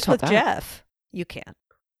to How are you gonna space top with that? Jeff. You can't.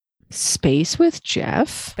 Space with Jeff?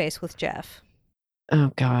 Space with Jeff.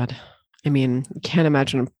 Oh, God. I mean, can't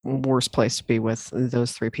imagine a worse place to be with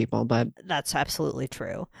those three people, but That's absolutely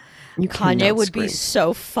true. you Kanye cannot would be scream.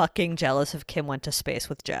 so fucking jealous if Kim went to space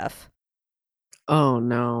with Jeff. Oh,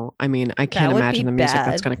 no. I mean, I can't would be imagine the music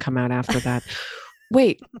that's bad. going to come out after that.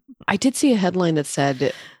 Wait, I did see a headline that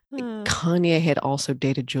said Hmm. Kanye had also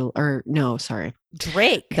dated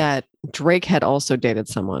Drake. that Drake had also dated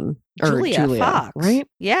someone or Julia, Fox. right?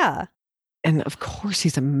 Yeah. And of course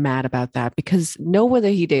he's mad about that because no one that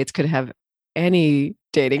he dates could have any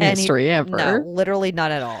dating history ever. No, literally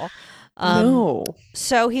not at all. No.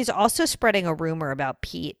 So he's also spreading a rumor about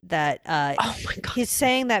Pete that Oh my God. he's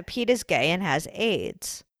saying that Pete is gay and has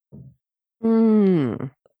AIDS.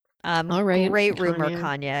 Mm. All right, Great rumor, Kanye.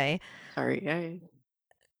 Kanye. Sorry.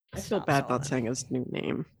 I feel Stop bad about selling. saying his new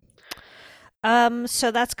name.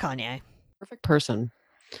 So that's Kanye. Perfect person.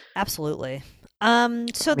 Absolutely. So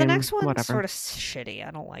the mean, next one's whatever. sort of shitty.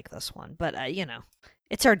 I don't like this one, but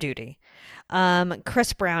it's our duty.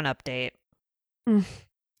 Chris Brown update. Mm.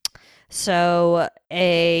 So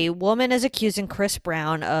a woman is accusing Chris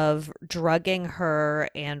Brown of drugging her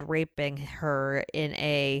and raping her in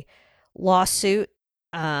a lawsuit,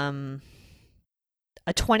 a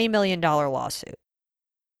 $20 million lawsuit.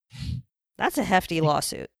 That's a hefty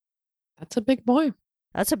lawsuit. That's a big boy.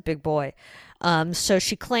 That's a big boy. So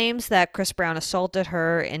she claims that Chris Brown assaulted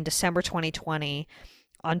her in December 2020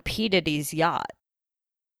 on P. Diddy's yacht.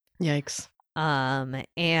 Yikes.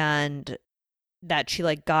 And that she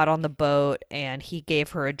like got on the boat and he gave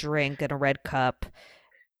her a drink in a red cup.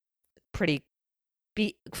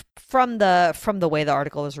 From the way the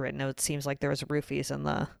article was written, it seems like there was roofies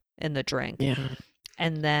in the drink. Yeah.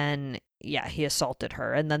 And then he assaulted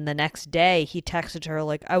her. And then the next day he texted her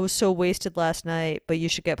like, I was so wasted last night, but you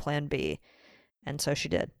should get plan B. And so she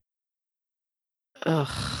did.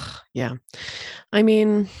 Ugh. Yeah. I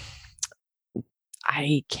mean,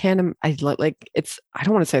 I can't. I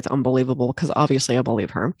don't want to say it's unbelievable because obviously I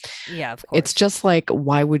believe her. Yeah, of course. It's just like,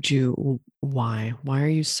 why would you? Why? Why are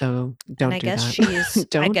you so? Don't and do I guess that. she's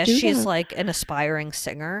Don't I guess do she's that. like an aspiring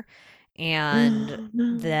singer. And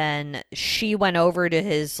No. then she went over to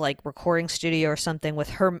his like recording studio or something with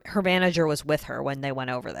her manager was with her when they went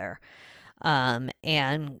over there.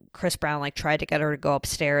 And Chris Brown like tried to get her to go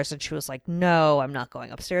upstairs and she was like, no, I'm not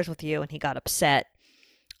going upstairs with you. And he got upset.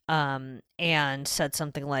 And said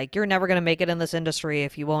something like, you're never going to make it in this industry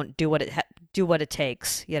if you won't do do what it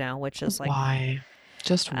takes, which is like, Why?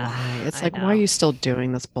 Just why? It's I like, why are know. you still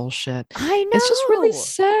doing this bullshit? I know. It's just really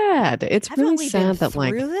sad. It's Haven't really we sad been that like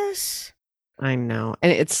through this? I know.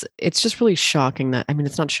 And it's just really shocking that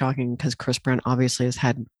it's not shocking because Chris Brown obviously has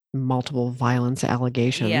had multiple violence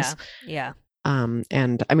allegations. Yeah. And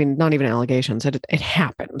not even allegations. It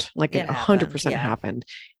happened. Like It it 100% happened, yeah. happened.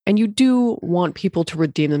 And you do want people to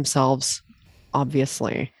redeem themselves,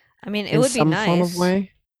 obviously. I mean, it In would be some form of nice.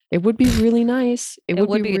 way. It would be really nice. It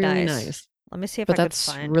would be really nice. nice. Let me see if But I could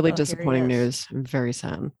that's find. really Oh, here he disappointing is. news. I'm very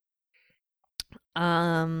sad.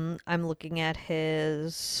 I'm looking at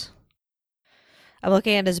his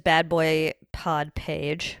Bad Boy Pod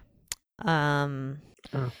page. Oh.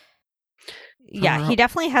 Yeah, he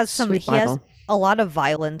definitely has some. Sweet He has Bible. a lot of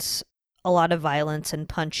violence and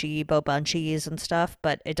punchy bunchies and stuff,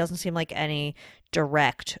 but it doesn't seem like any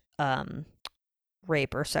direct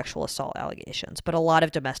rape or sexual assault allegations, but a lot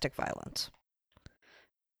of domestic violence.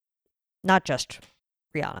 Not just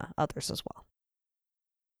Rihanna, others as well.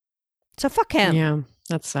 So fuck him. Yeah,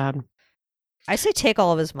 that's sad. I say take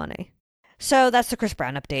all of his money. So that's the Chris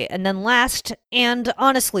Brown update. And then last and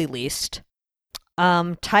honestly least,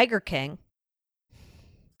 Tiger King,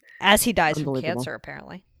 as he dies from Unbelievable. cancer,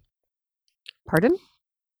 apparently. Pardon?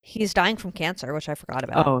 He's dying from cancer, which I forgot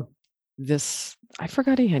about. Oh, I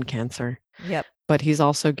forgot he had cancer. Yep. But he's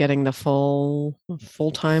also getting the full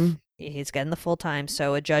time. He's getting the full time.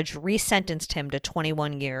 So a judge resentenced him to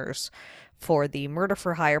 21 years for the murder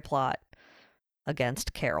for hire plot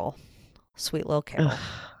against Carol. Sweet little Carol. Ugh,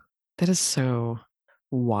 that is so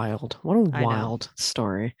wild. What a I know. wild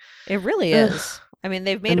story. It really Ugh. is. I mean,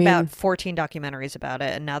 they've made about 14 documentaries about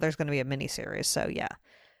it, and now there's going to be a miniseries. So yeah.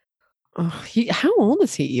 How old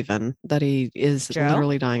is he even that he is Joe?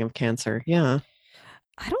 literally dying of cancer? Yeah.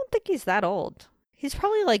 I don't think he's that old. He's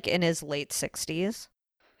probably like in his late 60s.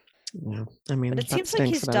 Yeah. I mean, But it that seems like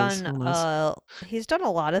stinks he's done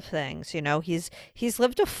a lot of things, He's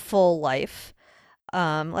lived a full life.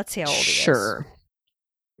 Let's see how old he is. Sure.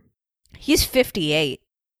 He's 58.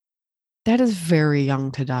 That is very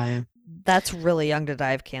young to die. That's really young to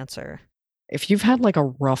die of cancer. If you've had like a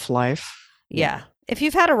rough life. Yeah. If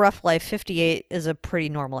you've had a rough life, 58 is a pretty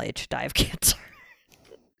normal age to die of cancer.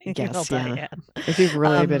 I guess, I'll tell yeah. you. If you've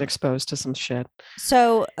really been exposed to some shit.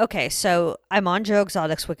 So I'm on Joe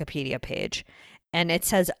Exotic's Wikipedia page, and it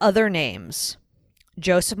says other names.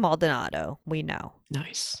 Joseph Maldonado, we know.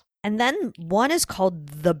 Nice. And then one is called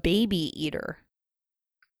the Baby Eater.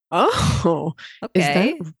 Oh,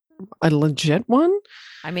 Okay. is that a legit one?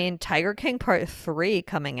 I mean, Tiger King Part 3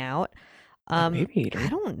 coming out. Baby Eater. I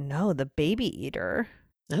don't know. The Baby Eater.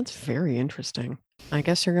 That's very interesting. I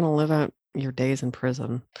guess you're gonna live out your days in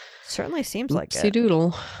prison. Certainly seems like Oopsie it.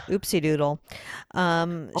 doodle. Oopsie doodle.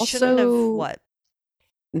 Shouldn't have Also- what?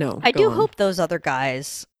 No. I go do on. hope those other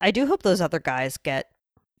guys get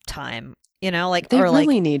time. they or like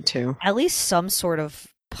really need to. at least some sort of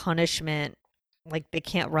punishment. Like they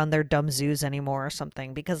can't run their dumb zoos anymore or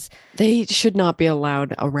something because They should not be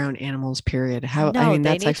allowed around animals. Period. No, they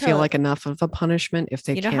that's I need feel to- like enough of a punishment if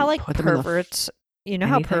they you know can't how like put them in the perverts how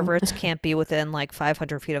anything? perverts can't be within like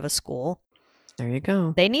 500 feet of a school. There you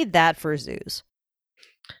go. They need that for zoos.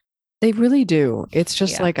 They really do. It's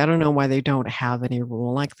just Yeah. like I don't know why they don't have any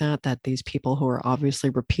rule like that. That these people who are obviously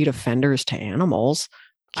repeat offenders to animals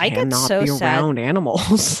I get cannot so be sad. around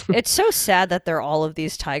animals. It's so sad that there are all of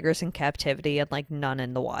these tigers in captivity and like none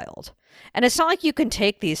in the wild. And it's not like you can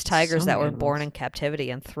take these tigers Some that were born animals. in captivity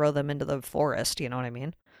and throw them into the forest. You know what I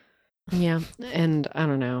mean? Yeah, and I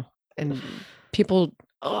don't know. And people,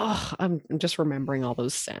 I'm just remembering all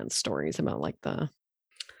those sad stories about like the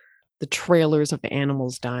trailers of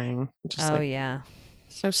animals dying. Just Oh like yeah,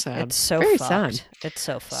 so sad. it's so very fucked. sad. It's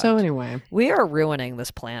so fucked. So anyway, we are ruining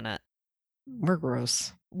this planet. we're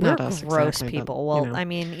gross. We're Not us gross exactly, but, people. Well, you know. I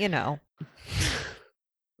mean,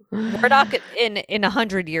 we're not in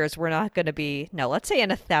 100 years. We're not going to be. No, let's say in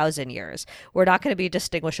 1,000 years, we're not going to be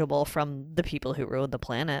distinguishable from the people who ruined the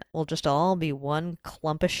planet. We'll just all be one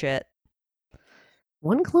clump of shit.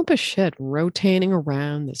 One clump of shit rotating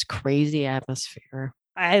around this crazy atmosphere.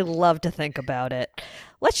 I love to think about it.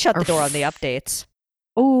 Let's shut the Our door on the updates.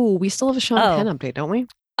 Oh, we still have a Sean Oh. Penn update, don't we?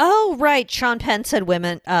 Oh, right. Sean Penn said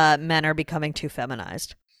men are becoming too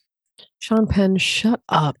feminized. Sean Penn, shut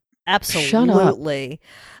up. Absolutely.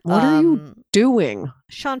 What are you doing?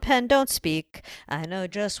 Sean Penn, don't speak. I know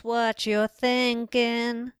just what you're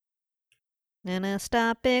thinking. Now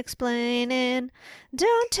stop explaining.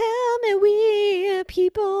 Don't tell me we're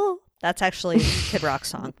people. That's actually a Kid Rock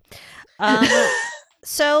song.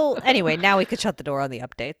 So anyway, now we could shut the door on the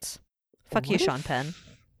updates. Fuck you, What Sean if- Penn.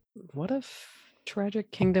 What if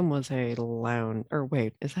Tragic Kingdom was a lounge. Or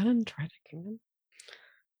wait, is that in Tragic Kingdom?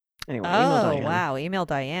 Anyway, email Oh, Diane. wow. Email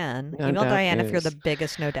Diane. No Email Doubt Diane if you're the is-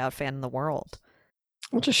 biggest No Doubt fan in the world.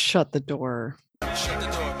 We'll just shut the door.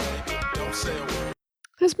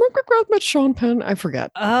 Has Margaret Roth met Sean Penn? I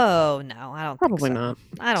forget. Oh, no. I don't Probably think so. not.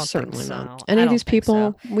 I don't Certainly think so. not. Any I of don't these think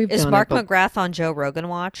so. people, we've Is done Mark it. But, McGrath on Joe Rogan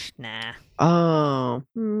Watch? Nah. oh,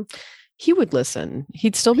 he would listen.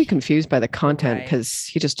 He'd still be confused by the content Right. because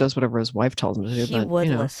he just does whatever his wife tells him to do. He But would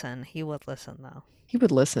you know, listen. He would listen, though. he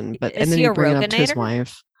would listen. But Is and then he he'd a bring it up to his Roganator?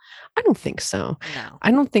 wife. I don't think so. No.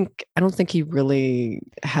 I don't think he really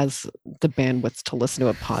has the bandwidth to listen to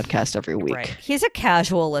a podcast every week. Right. He's a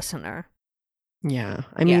casual listener. Yeah.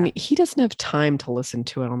 I mean, he doesn't have time to listen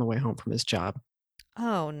to it on the way home from his job.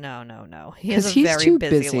 Oh, no. He 'Cause has a he's very too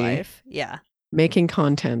busy busy. life. Yeah. Making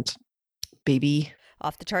content, baby.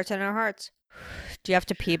 Off the charts in our hearts. Do you have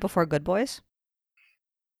to pee before Good Boys?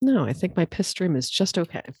 No, I think my piss stream is just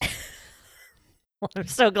okay. Well, I'm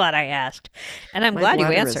so glad I asked. And I'm My glad you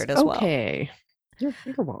bladder is answered as well. okay. You're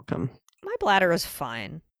welcome. My bladder is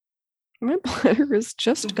fine. My bladder is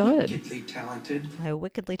just good. My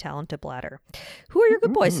wickedly talented bladder. Who are your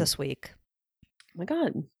good boys Mhm. this week? Oh my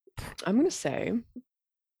God. I'm going to say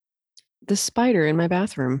the spider in my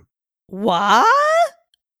bathroom. What?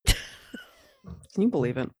 Can you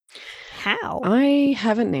believe it? How? I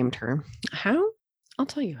haven't named her. How? I'll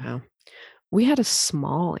tell you how. We had a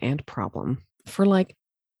small ant problem for like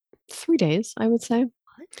 3 days, I would say.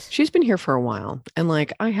 What? She's been here for a while, and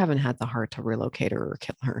like I haven't had the heart to relocate her or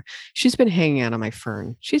kill her. She's been hanging out on my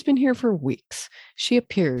fern. She's been here for weeks. She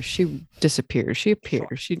appears, she disappears, she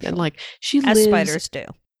appears. She and like she As lives. spiders do.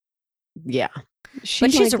 Yeah, she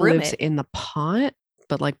But she's like a lives roommate. in the pot,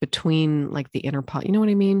 but like between like the inner pot. You know what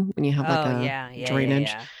I mean? When you have like Oh, a yeah.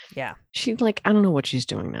 drainage. Yeah. She like I don't know what she's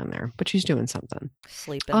doing down there, but she's doing something.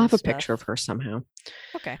 Sleeping. I'll and have a stuff. picture of her somehow.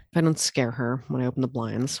 Okay. If I don't scare her when I open the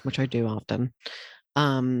blinds, which I do often.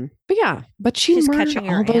 But yeah, but she She's murdered catching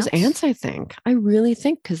your all those ants? ants, I think. I really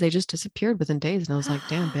think because they just disappeared within days. And I was like,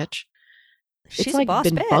 damn, bitch. She's It's a like boss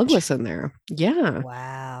been bitch. bugless in there. Yeah.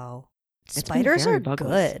 Wow. It's been Spiders very are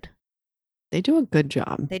bugless. good. They do a good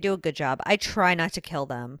job. They do a good job. I try not to kill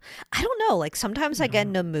them. I don't know. Like sometimes I get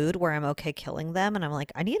No. in a mood where I'm okay killing them and I'm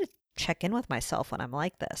like, I need to check in with myself when I'm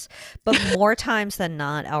like this. But more times than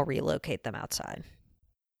not, I'll relocate them outside.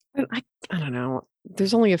 I don't know.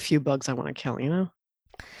 There's only a few bugs I want to kill, you know?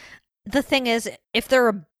 The thing is, if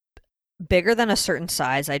they're bigger than a certain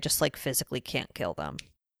size, I just like physically can't kill them.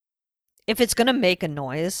 If it's going to make a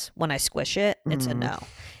noise when I squish it, it's a Mm. no.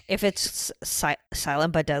 If it's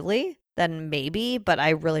silent but deadly, then maybe, but I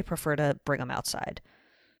really prefer to bring them outside.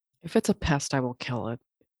 If it's a pest, I will kill it.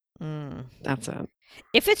 Mm. That's it.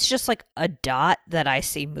 If it's just like a dot that I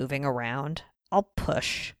see moving around, I'll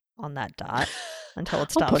push on that dot until it I'll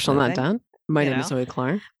stops push on that moving. down. My you name is know? Zoe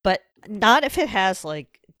Clark. But not if it has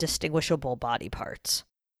like distinguishable body parts.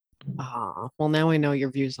 Ah, well, now I know your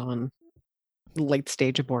views on late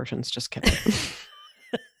stage abortions. Just kidding.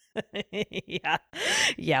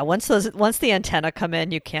 Yeah. Once the antenna come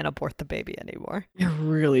in, you can't abort the baby anymore. You're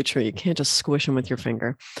really true. You can't just squish them with your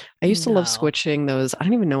finger. I used to love No. squishing those. I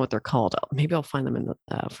don't even know what they're called. Maybe I'll find them in the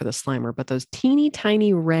for the Slimer. But those teeny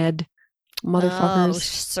tiny red motherfuckers. Oh, It's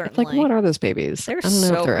certainly. like, what are those babies? They're I don't know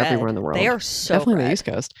so if they're red. everywhere in the world. They are so Definitely on red. the East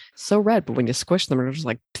Coast. So red, but when you squish them, they're just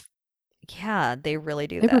like Yeah, they really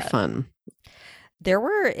do they that. were fun. There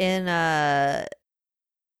were in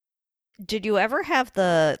did you ever have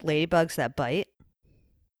the ladybugs that bite?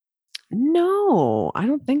 No, I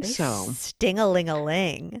don't think They so.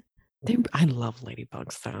 sting-a-ling-a-ling. I love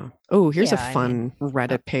ladybugs though. Oh, here's Yeah, a I fun mean,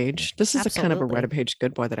 Reddit page. This is a kind of a absolutely. Reddit page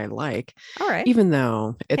good boy that I like, All right. even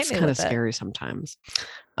though it's me kind of with it. scary sometimes.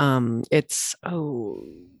 It's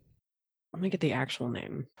let me get the actual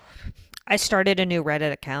name. I started a new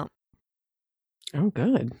Reddit account Oh,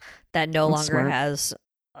 good. that no That's longer smart. has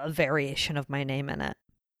a variation of my name in it.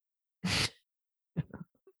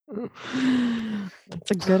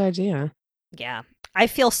 That's a good idea. Yeah. I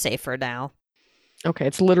feel safer now. Okay,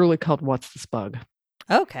 it's literally called "What's This Bug?"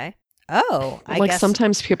 Okay. Oh, I Like guess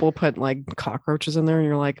sometimes people put like cockroaches in there, and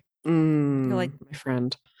you're like, like- my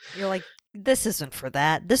friend. you're like, this isn't for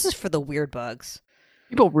that. This is for the weird bugs.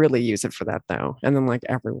 People really use it for that though, and then like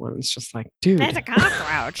everyone's just like, dude, That's a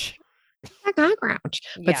cockroach. a cockroach.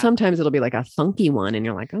 But Yeah. sometimes it'll be like a funky one, and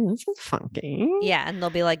you're like, oh, this is funky. Yeah, and they'll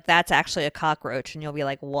be like, that's actually a cockroach. And you'll be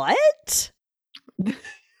like, what?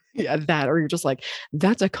 Yeah, that, or you're just like,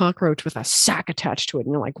 that's a cockroach with a sack attached to it,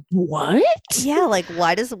 and you're like, what? Yeah, like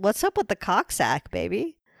what's up with the cock sack,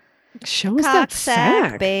 baby? Show us that Cocksack,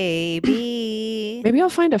 sack. baby. Maybe I'll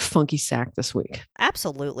find a funky sack this week.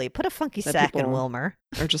 Absolutely. Put a funky That sack in people- Wilmer.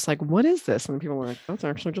 Or just like, what is this? And people are like, that's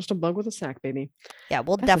actually just a bug with a sack, baby. Yeah,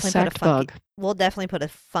 we'll That's definitely put a sacked funky. bug. We'll definitely put a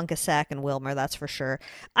funky sack in Wilmer. That's for sure.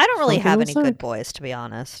 I don't really Funky have little any good sack. boys, to be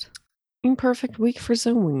honest. Imperfect week for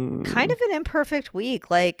Zoe. Kind of an imperfect week.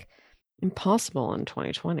 Like Impossible in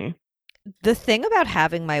 2020. the thing about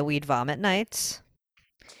having my weed vomit nights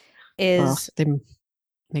Well, is they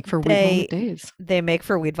make for weed they- vomit days. they make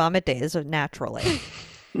for weed vomit days naturally.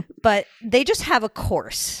 But they just have a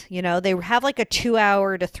course, you know, they have like a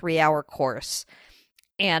 2-hour to 3-hour course.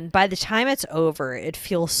 And by the time it's over, it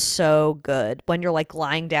feels so good when you're like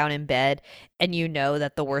lying down in bed and you know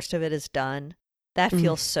that the worst of it is done. That Mm.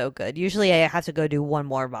 feels so good. Usually I have to go do one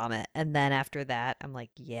more vomit. And then after that, I'm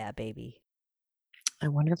like, yeah, baby. I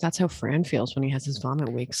wonder if that's how Fran feels when he has his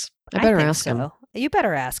vomit weeks. I better think ask him. so. You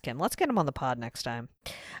better ask him. Let's get him on the pod next time.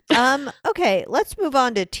 Okay, let's move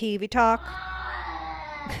on to TV talk.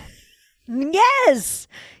 Yes!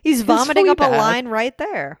 He's vomiting up a Fleabag. line right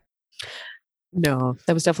there. No,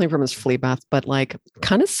 that was definitely from his flea bath, but like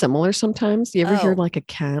kind of similar sometimes. You ever hear Oh. like a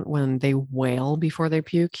cat when they wail before they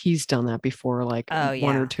puke? He's done that before, like Oh, one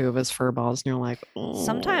yeah. or two of his fur balls, and you're like, oh.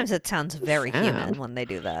 Sometimes it sounds very human sad. when they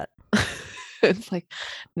do that. It's like,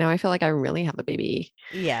 now I feel like I really have a baby.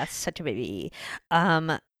 Yes, such a baby.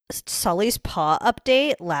 Sully's paw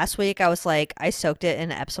update. Last week I was like, I soaked it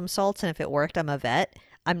in Epsom salts, and if it worked, I'm a vet.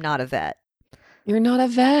 I'm not a vet. You're not a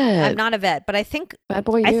vet. I'm not a vet, but I think Bad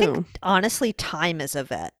boy, you. I think honestly, Time is a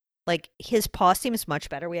vet. Like his paw seems much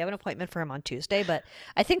better. We have an appointment for him on Tuesday, but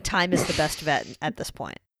I think Time is the best vet at this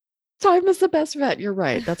point. Time is the best vet. You're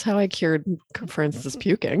right. That's how I cured, for instance,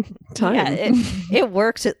 puking. Time. Yeah, it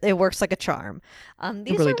works. It works like a charm.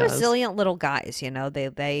 These really are does. resilient little guys. You know,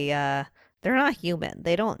 they're not human.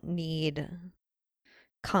 They don't need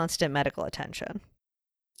constant medical attention.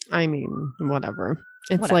 I mean, whatever.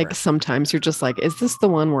 It's Whatever. like sometimes you're just like, is this the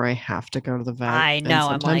one where I have to go to the vet? I And know,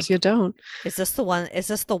 I'm sometimes like- you don't. Is this the one? Is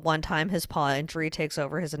this the one time his paw injury takes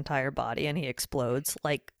over his entire body and he explodes?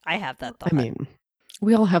 Like I have that thought. I mean,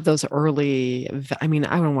 we all have those early. I mean,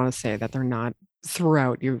 I don't want to say that they're not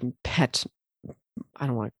throughout your pet. I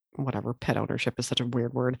don't want whatever pet ownership is such a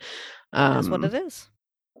weird word. That's what it is.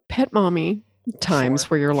 Pet mommy times Sure,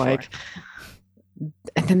 where you're sure. like,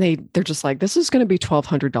 and then they're just like, this is going to be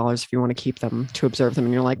 $1,200 if you want to keep them to observe them,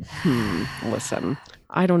 and you're like, listen,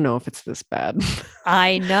 I don't know if it's this bad,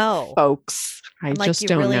 I know. folks. I I'm like, just you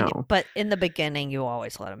don't really, know. But in the beginning, you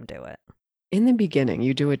always let him do it, In the beginning,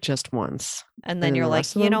 you do it just once. and then then you're the like,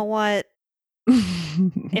 rest of you them? know what?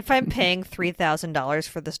 If I'm paying $3,000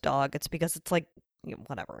 for this dog, it's because it's like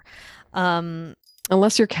whatever.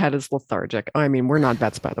 Unless your cat is lethargic. I mean, we're not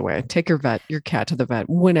vets, by the way. Take your cat to the vet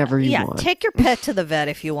whenever you Yeah, want. take your pet to the vet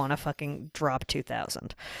if you want to fucking drop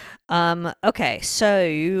 2,000. Okay, so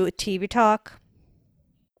TV talk.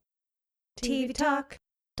 TV talk.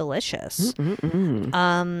 Delicious.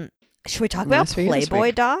 Mm-mm-mm. Should we talk No about SVU this Playboy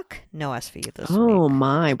week. Doc? No SVU this Oh week.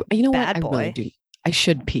 my! You know Bad what? I really boy. do. I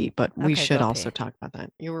should pee, but we Okay, should go also pee. talk about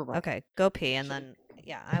that. You were right. Okay, go pee, and then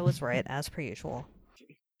yeah, I was right as per usual.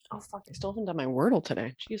 Oh fuck! I still haven't done my Wordle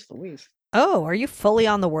today. Jeez Louise. Oh, are you fully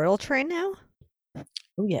on the Wordle train now?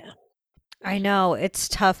 Oh yeah. I know it's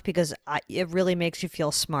tough because it really makes you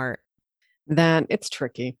feel smart. That it's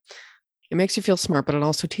tricky. It makes you feel smart, but it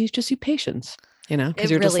also teaches you patience. You know, because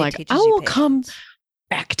It you're just really like, teaches I you will come patience.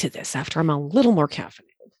 back to this after I'm a little more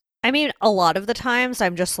caffeinated. I mean, a lot of the times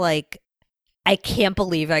I'm just like, I can't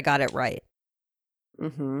believe I got it right.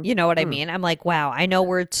 Mm-hmm. You know what I Hmm. mean? I'm like, wow, I know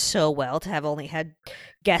words so well to have only had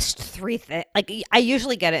guessed 3 things. Like, I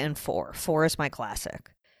usually get it in 4. 4 is my classic.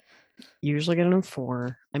 Usually get it in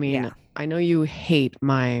 4. I mean, Yeah. I know you hate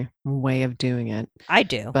my way of doing it, I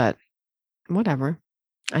do. but whatever.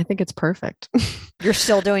 I think it's perfect. You're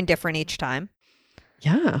still doing different each time.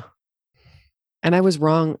 Yeah. And I was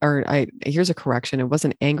wrong, or here's a correction. It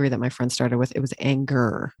wasn't angry that my friend started with, it was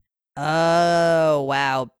anger. Oh,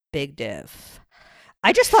 wow. Big diff.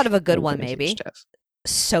 I just thought of a good Oh, one, goodness, maybe. huge diff.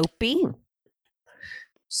 Soapy.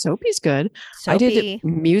 Soapy's good. I Soapy. did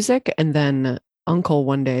music and then Uncle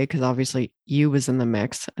one day because obviously you was in the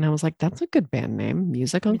mix, and I was like, "That's a good band name,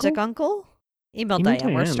 Music Uncle." Music Uncle? Email Email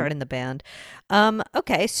Diane. We're Diane. starting the band.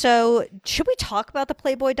 Okay, so should we talk about the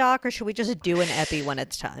Playboy doc or should we just do an epi when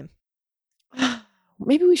it's time?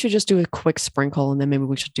 Maybe we should just do a quick sprinkle, and then maybe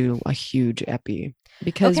we should do a huge epi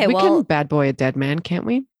because Okay, we well- can bad boy a dead man, can't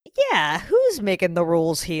we? Yeah, who's making the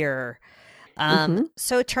rules here? Mhm.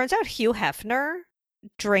 So it turns out Hugh Hefner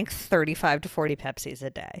drank 35 to 40 Pepsis a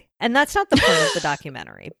day. And that's not the point of the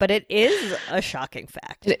documentary, but it is a shocking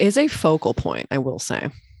fact. It is a focal point, I will say.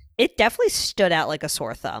 It definitely stood out like a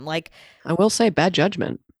sore thumb. Like, I will say, bad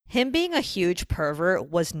judgment. him being a huge pervert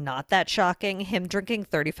was not that shocking. Him drinking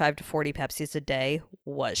 35 to 40 Pepsis a day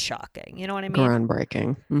was shocking. You know what I mean?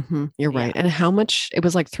 Groundbreaking. You're right. Yeah. And how much? It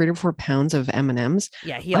was like 3 to 4 pounds of M&Ms.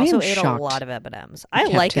 Yeah, he I also am ate a shocked lot of M&Ms. he I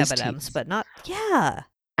kept like his M&Ms, teeth. but not. Yeah.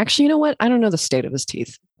 Actually, you know what? I don't know the state of his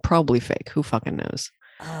teeth. Probably fake. Who fucking knows?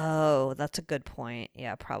 Oh, that's a good point.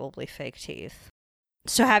 Yeah, probably fake teeth.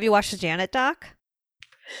 So, have you watched the Janet doc?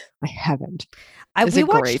 I haven't. Is We it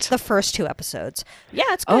watched great? the first 2 episodes. Yeah,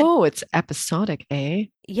 it's good. Oh, it's episodic, eh?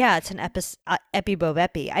 Yeah, it's an Epi Bob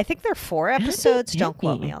Epi. I think there are 4 episodes. Don't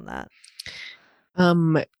quote me Epi. on that.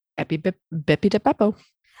 Epi Beppy de Beppo.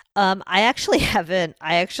 I actually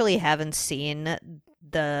haven't seen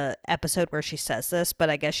the episode where she says this, but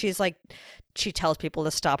I guess she tells people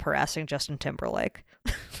to stop harassing Justin Timberlake.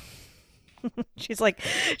 she's like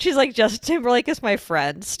Justin Timberlake is my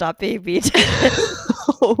friend. Stop being mean to him.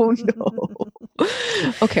 Oh no.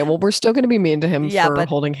 Okay, well, we're still going to be mean to him Yeah, for but-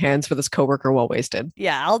 holding hands with his coworker while wasted.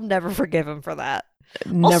 Yeah, I'll never forgive him for that.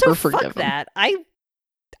 Never Also, forgive fuck him. that.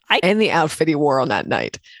 And the outfit he wore on that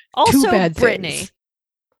night. Also, Two bad Britney. things.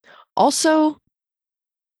 Also,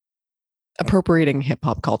 appropriating hip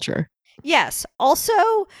hop culture. Yes. Also,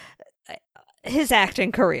 his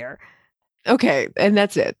acting career. Okay, and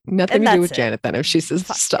that's it. Nothing And to do that's with it. Janet then if she says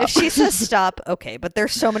Fi- stop. If she says stop, okay, but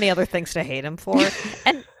there's so many other things to hate him for,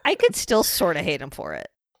 and I could still sort of hate him for it.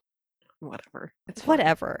 Whatever. It's fine.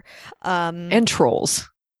 Whatever. And trolls.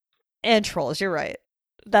 And trolls. You're right.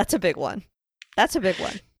 That's a big one. That's a big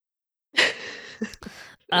one.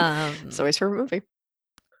 Zoe's favorite movie.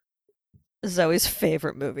 Zoe's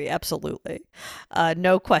favorite movie. Absolutely.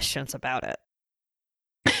 No questions about it.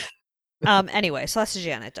 Anyway, so that's the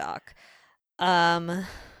Janet doc.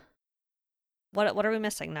 What are we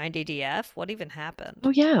missing? 90DF? What even happened? Oh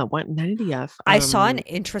yeah, what 90DF? I saw an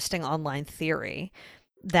interesting online theory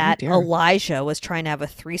that dear. Elijah was trying to have a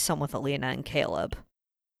threesome with Alina and Caleb.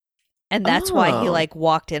 And that's why he Oh. like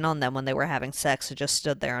walked in on them when they were having sex and just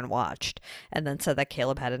stood there and watched and then said that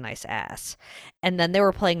Caleb had a nice ass. And then they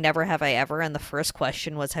were playing Never Have I Ever and the first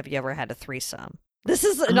question was, have you ever had a threesome? This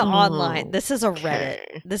is an online. This is a Reddit.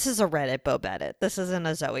 Okay. This is a Reddit Bobedit. This isn't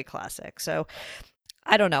a Zoe classic. So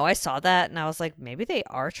I don't know. I saw that and I was like, maybe they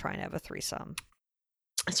are trying to have a threesome.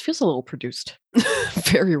 This feels a little produced.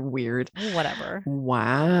 Very weird. Whatever.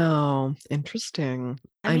 Wow. Interesting.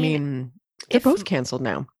 I I mean, mean, they're if- both canceled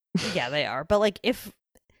now. Yeah, they are. But like if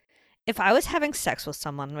I was having sex with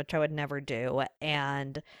someone, which I would never do,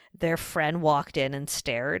 and their friend walked in and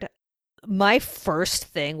stared, my first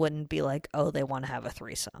thing wouldn't be like, oh, they want to have a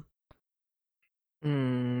threesome.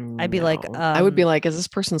 I'd be like, No. I would be um, like, is this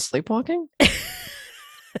person sleepwalking?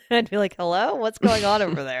 I'd be like, hello, what's going on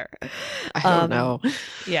over there? I don't know.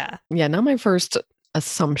 Yeah. Yeah, not my first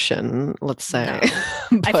assumption, let's say.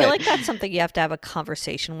 No. I feel But like that's something you have to have a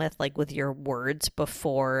conversation with your words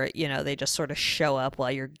before, they just sort of show up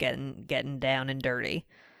while you're getting down and dirty.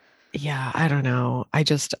 yeah, I don't know. I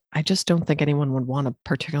just don't think anyone would want to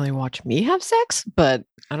particularly watch me have sex, but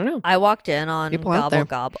I don't know. I walked in on People out Gobble there.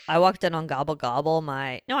 Gobble. I walked in on Gobble Gobble.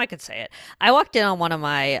 I could say it. I walked in on one of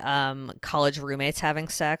my college roommates having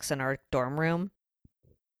sex in our dorm room.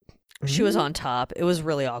 She was on top. It was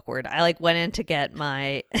really awkward. I like went in to get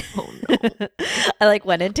my Oh no. I like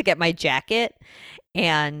went in to get my jacket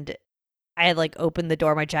and I had like opened the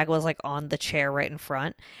door. My jacket was like on the chair right in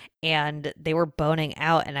front and they were boning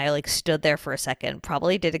out and I like stood there for a second.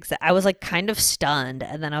 Probably did I was like kind of stunned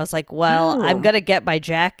and then I was like, well, I'm Oh. going to get my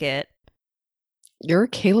jacket. You're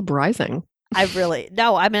Caleb Rising.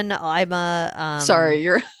 I'm a Sorry,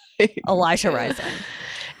 you're Elijah Rising.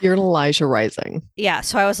 You're an Elijah Rising. Yeah,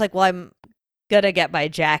 so I was like, well, I'm going to get my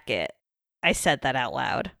jacket. I said that out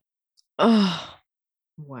loud. Oh,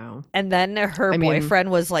 wow. And then her I mean- boyfriend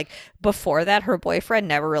was like, before that, her boyfriend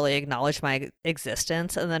never really acknowledged my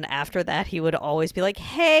existence. And then after that, he would always be like,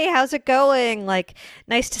 hey, how's it going? Like,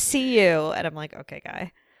 nice to see you. And I'm like, okay,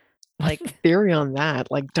 guy. What's the Like, theory on that?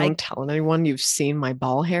 Like, don't tell anyone you've seen my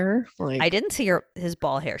ball hair. Like, I didn't see his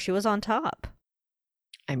ball hair. She was on top.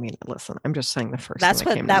 I mean, listen, I'm just saying the first. That's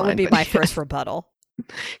what that would be my first rebuttal.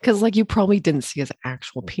 Because, like, you probably didn't see his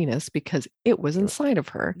actual penis because it was inside of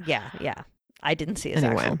her. Yeah. I didn't see his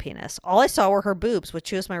actual Anyway. penis. All I saw were her boobs, which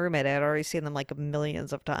she was my roommate. I had already seen them like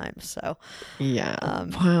millions of times. So, Yeah.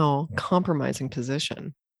 Um, Wow. Compromising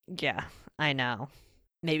position. yeah, I know.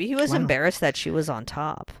 Maybe he was Wow. embarrassed that she was on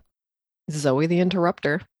top. Zoe the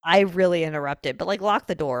interrupter. I really interrupted, but like lock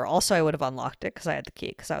the door. Also, I would have unlocked it because I had the key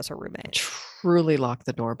because I was her roommate. Truly locked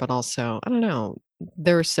the door, but also, I don't know.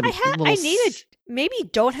 There's some. I little needed maybe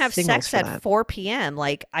don't have signals sex for at that. 4 p.m.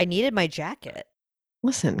 Like I needed my jacket.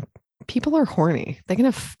 Listen, people are horny. They can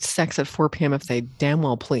have sex at 4 p.m. if they damn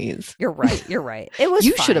well please. You're right. You're right. It was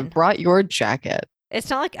You should have fine. brought your jacket. It's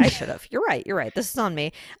not like I should have. You're right. You're right. This is on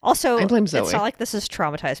me. Also, I blame it's Zoe. not like this has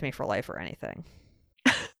traumatized me for life or anything.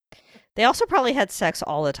 They also probably had sex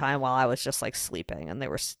all the time while I was just like sleeping, and they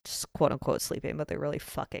were quote unquote sleeping, but they're really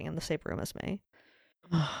fucking in the same room as me.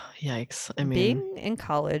 Yikes. I mean, Being in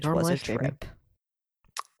college normal was a life, baby. trip.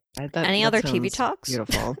 Any other TV talks?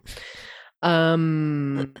 Beautiful.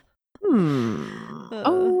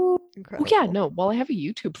 Oh, Incredible. yeah, no. Well, I have a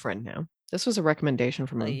YouTube friend now. This was a recommendation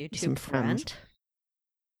from A some YouTube friends. friend.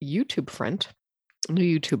 YouTube friend,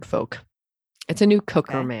 new YouTube folk. It's a new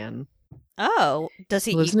cooker Okay. man. Oh, does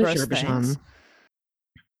he Lives eat in gross Azerbaijan. things?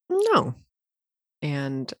 No,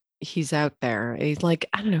 and he's out there. He's like,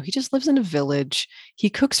 I don't know. He just lives in a village. He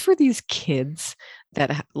cooks for these kids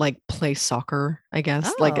that like play soccer. I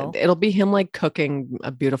guess like Oh. it'll be him like cooking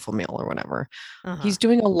a beautiful meal or whatever. Uh-huh. He's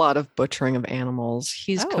doing a lot of butchering of animals.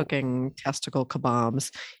 He's Oh. cooking testicle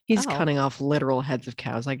kebabs. He's Oh. cutting off literal heads of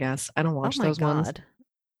cows. I guess I don't watch oh my those ones God.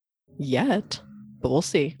 yet, but we'll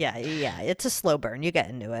see. Yeah, it's a slow burn. You get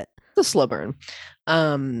into it. It's a slow burn.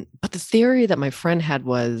 But the theory that my friend had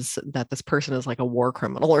was that this person is like a war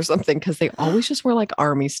criminal or something because they always just wear like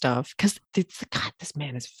army stuff. Because God, this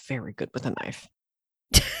man is very good with a knife.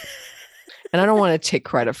 And I don't want to take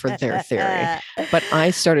credit for their theory, but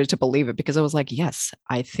I started to believe it because I was like, yes,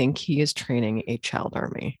 I think he is training a child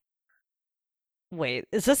army. Wait,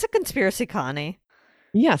 is this a conspiracy, Connie?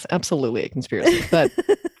 Yes, absolutely a conspiracy, but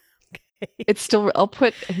Okay. it's still. I'll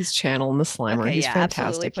put his channel in the Slimer. Okay, He's yeah,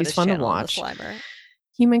 absolutely fantastic. put He's his fun to channel on the watch. Slimer.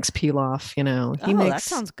 He makes pilaf. He Oh, makes that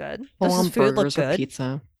sounds good. Does full-on his food look burgers or good?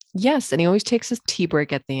 pizza. Yes, and he always takes his tea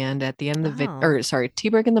break at the end. At the end of the Oh. tea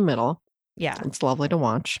break in the middle. Yeah, It's lovely to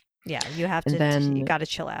watch. yeah. You have And to. then- You got to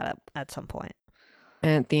chill out at some point.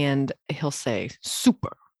 And at the end, he'll say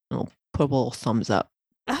 "super." And he'll put a little thumbs up,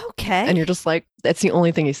 Okay. and you're just like, that's the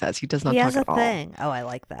only thing he says. He does not he talk has a at all. thing. Oh, I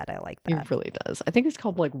like that. I like He that. really does. I think it's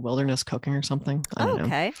called like wilderness cooking or something. I don't know.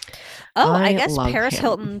 Okay. Oh, I I guess love Paris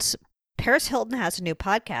him. Hilton has a new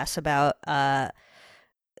podcast about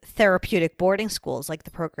therapeutic boarding schools, like the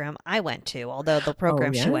program I went to. Although the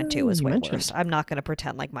program she went to yeah, was you way mentioned. worse. I'm not going to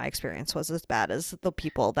pretend like my experience was as bad as the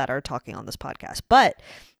people that are talking on this podcast, but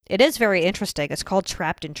it is very interesting. It's called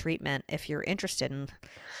Trapped in Treatment. If you're interested in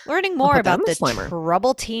learning more put that about in the the Slimer.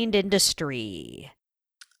 trouble-teened industry.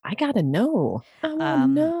 I gotta know. I want to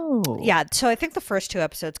know. Yeah, so I think the first 2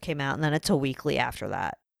 episodes came out, and then it's a weekly after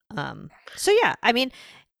that. So yeah, I mean,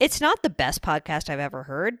 it's not the best podcast I've ever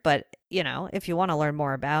heard, but if you want to learn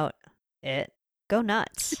more about it, go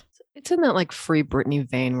nuts. It's in that like Free Britney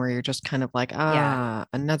vein where you're just kind of like, Yeah.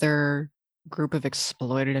 another group of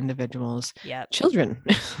exploited individuals, Yep, children.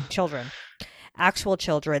 children, actual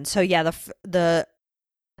children. So yeah,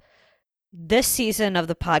 this season of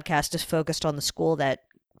the podcast is focused on the school that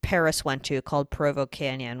Paris went to called Provo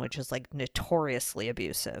Canyon, which is like notoriously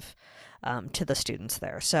abusive to the students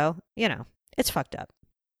there. So it's fucked up.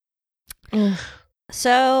 Ugh.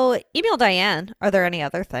 So email Diane. Are there any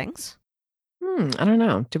other things? I don't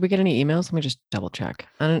know. Did we get any emails? Let me just double check.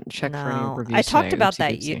 I didn't check for any No. reviews. I talked today. about Oopsie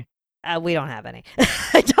that. doopsie. We don't have any.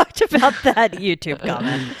 I talked about that YouTube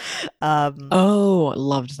comment. Oh,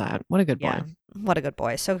 loved that. What a good boy. Yeah, what a good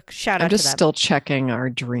boy. So shout I'm out to just them. still checking our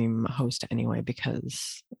dream host anyway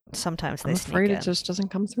because Sometimes they I'm sneak afraid in. it just doesn't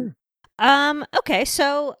come through. Okay,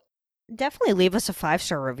 so definitely leave us a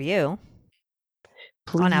 5-star review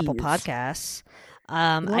on Apple Please. Podcasts.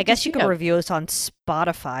 Love I to guess you see can it. review us on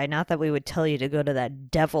Spotify. Not that we would tell you to go to that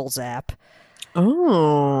Devil's app.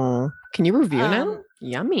 Oh, can you review now? Um,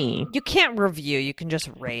 Yummy. You can't review. You can just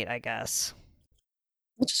rate, I guess.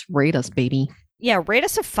 Just rate us, baby. Yeah, rate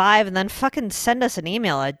us a 5 and then fucking send us an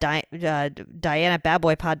email at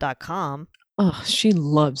Diane@badboypod.com. Oh, she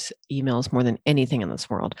loves emails more than anything in this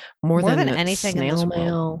world. More More than than anything in this snail world.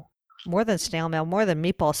 mail. More than snail mail, more than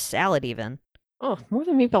meatball salad even. Oh, more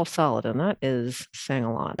than meatball salad, and that is saying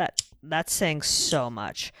a lot. That's saying so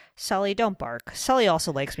much. Sully, don't bark. Sully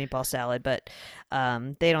also likes meatball salad, but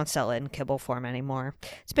they don't sell it in kibble form anymore.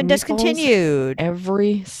 It's been Meatballs discontinued.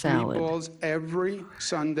 Every salad. Meatballs every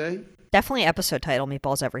Sunday. Definitely episode title,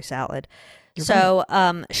 Meatballs Every Salad. You're So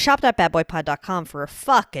shop.badboypod.com for a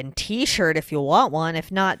fucking t-shirt if you want one.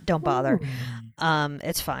 If not, don't bother. Ooh,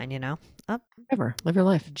 It's fine, Whatever. Live your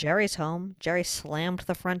life. Jerry's home. Jerry slammed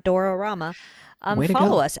the front door-orama. Way to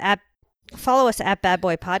Follow go. us at Bad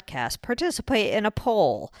Boy Podcast. Participate in a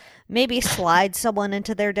poll. Maybe slide someone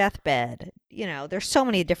into their deathbed. There's so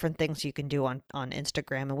many different things you can do on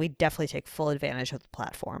Instagram, and we definitely take full advantage of the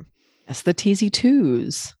platform. That's the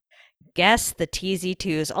TZ2s. guess the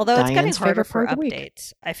TZ2s. Although it's getting Diane's harder favorite for part of the week.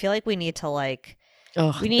 updates. I feel like we need to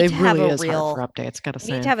Oh, we need it to have really a is real hard for updates. Gotta we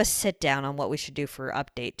say, need to have a sit down on what we should do for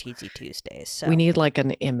update TZ Tuesdays. So we need like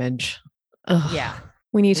an image. Ugh, yeah,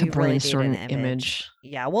 we need to we really need brainstorm an an image.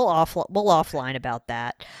 yeah, we'll offline about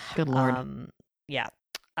that. Good lord. Yeah.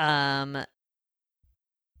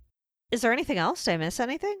 Is there anything else? Did I miss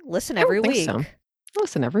anything? Listen I don't every think week. so.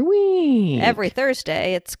 Listen every week. Every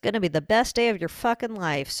Thursday, it's gonna be the best day of your fucking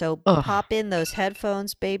life. So Ugh. pop in those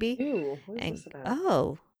headphones, baby. Ew, what is And this about?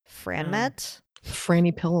 oh, Fran Meds.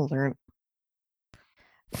 Franny pill alert.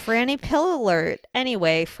 Franny pill alert.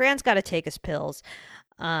 Anyway, Fran's got to take his pills.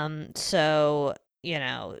 So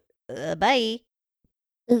bye.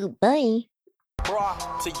 Bye.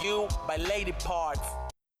 Brought to you by Lady Parts.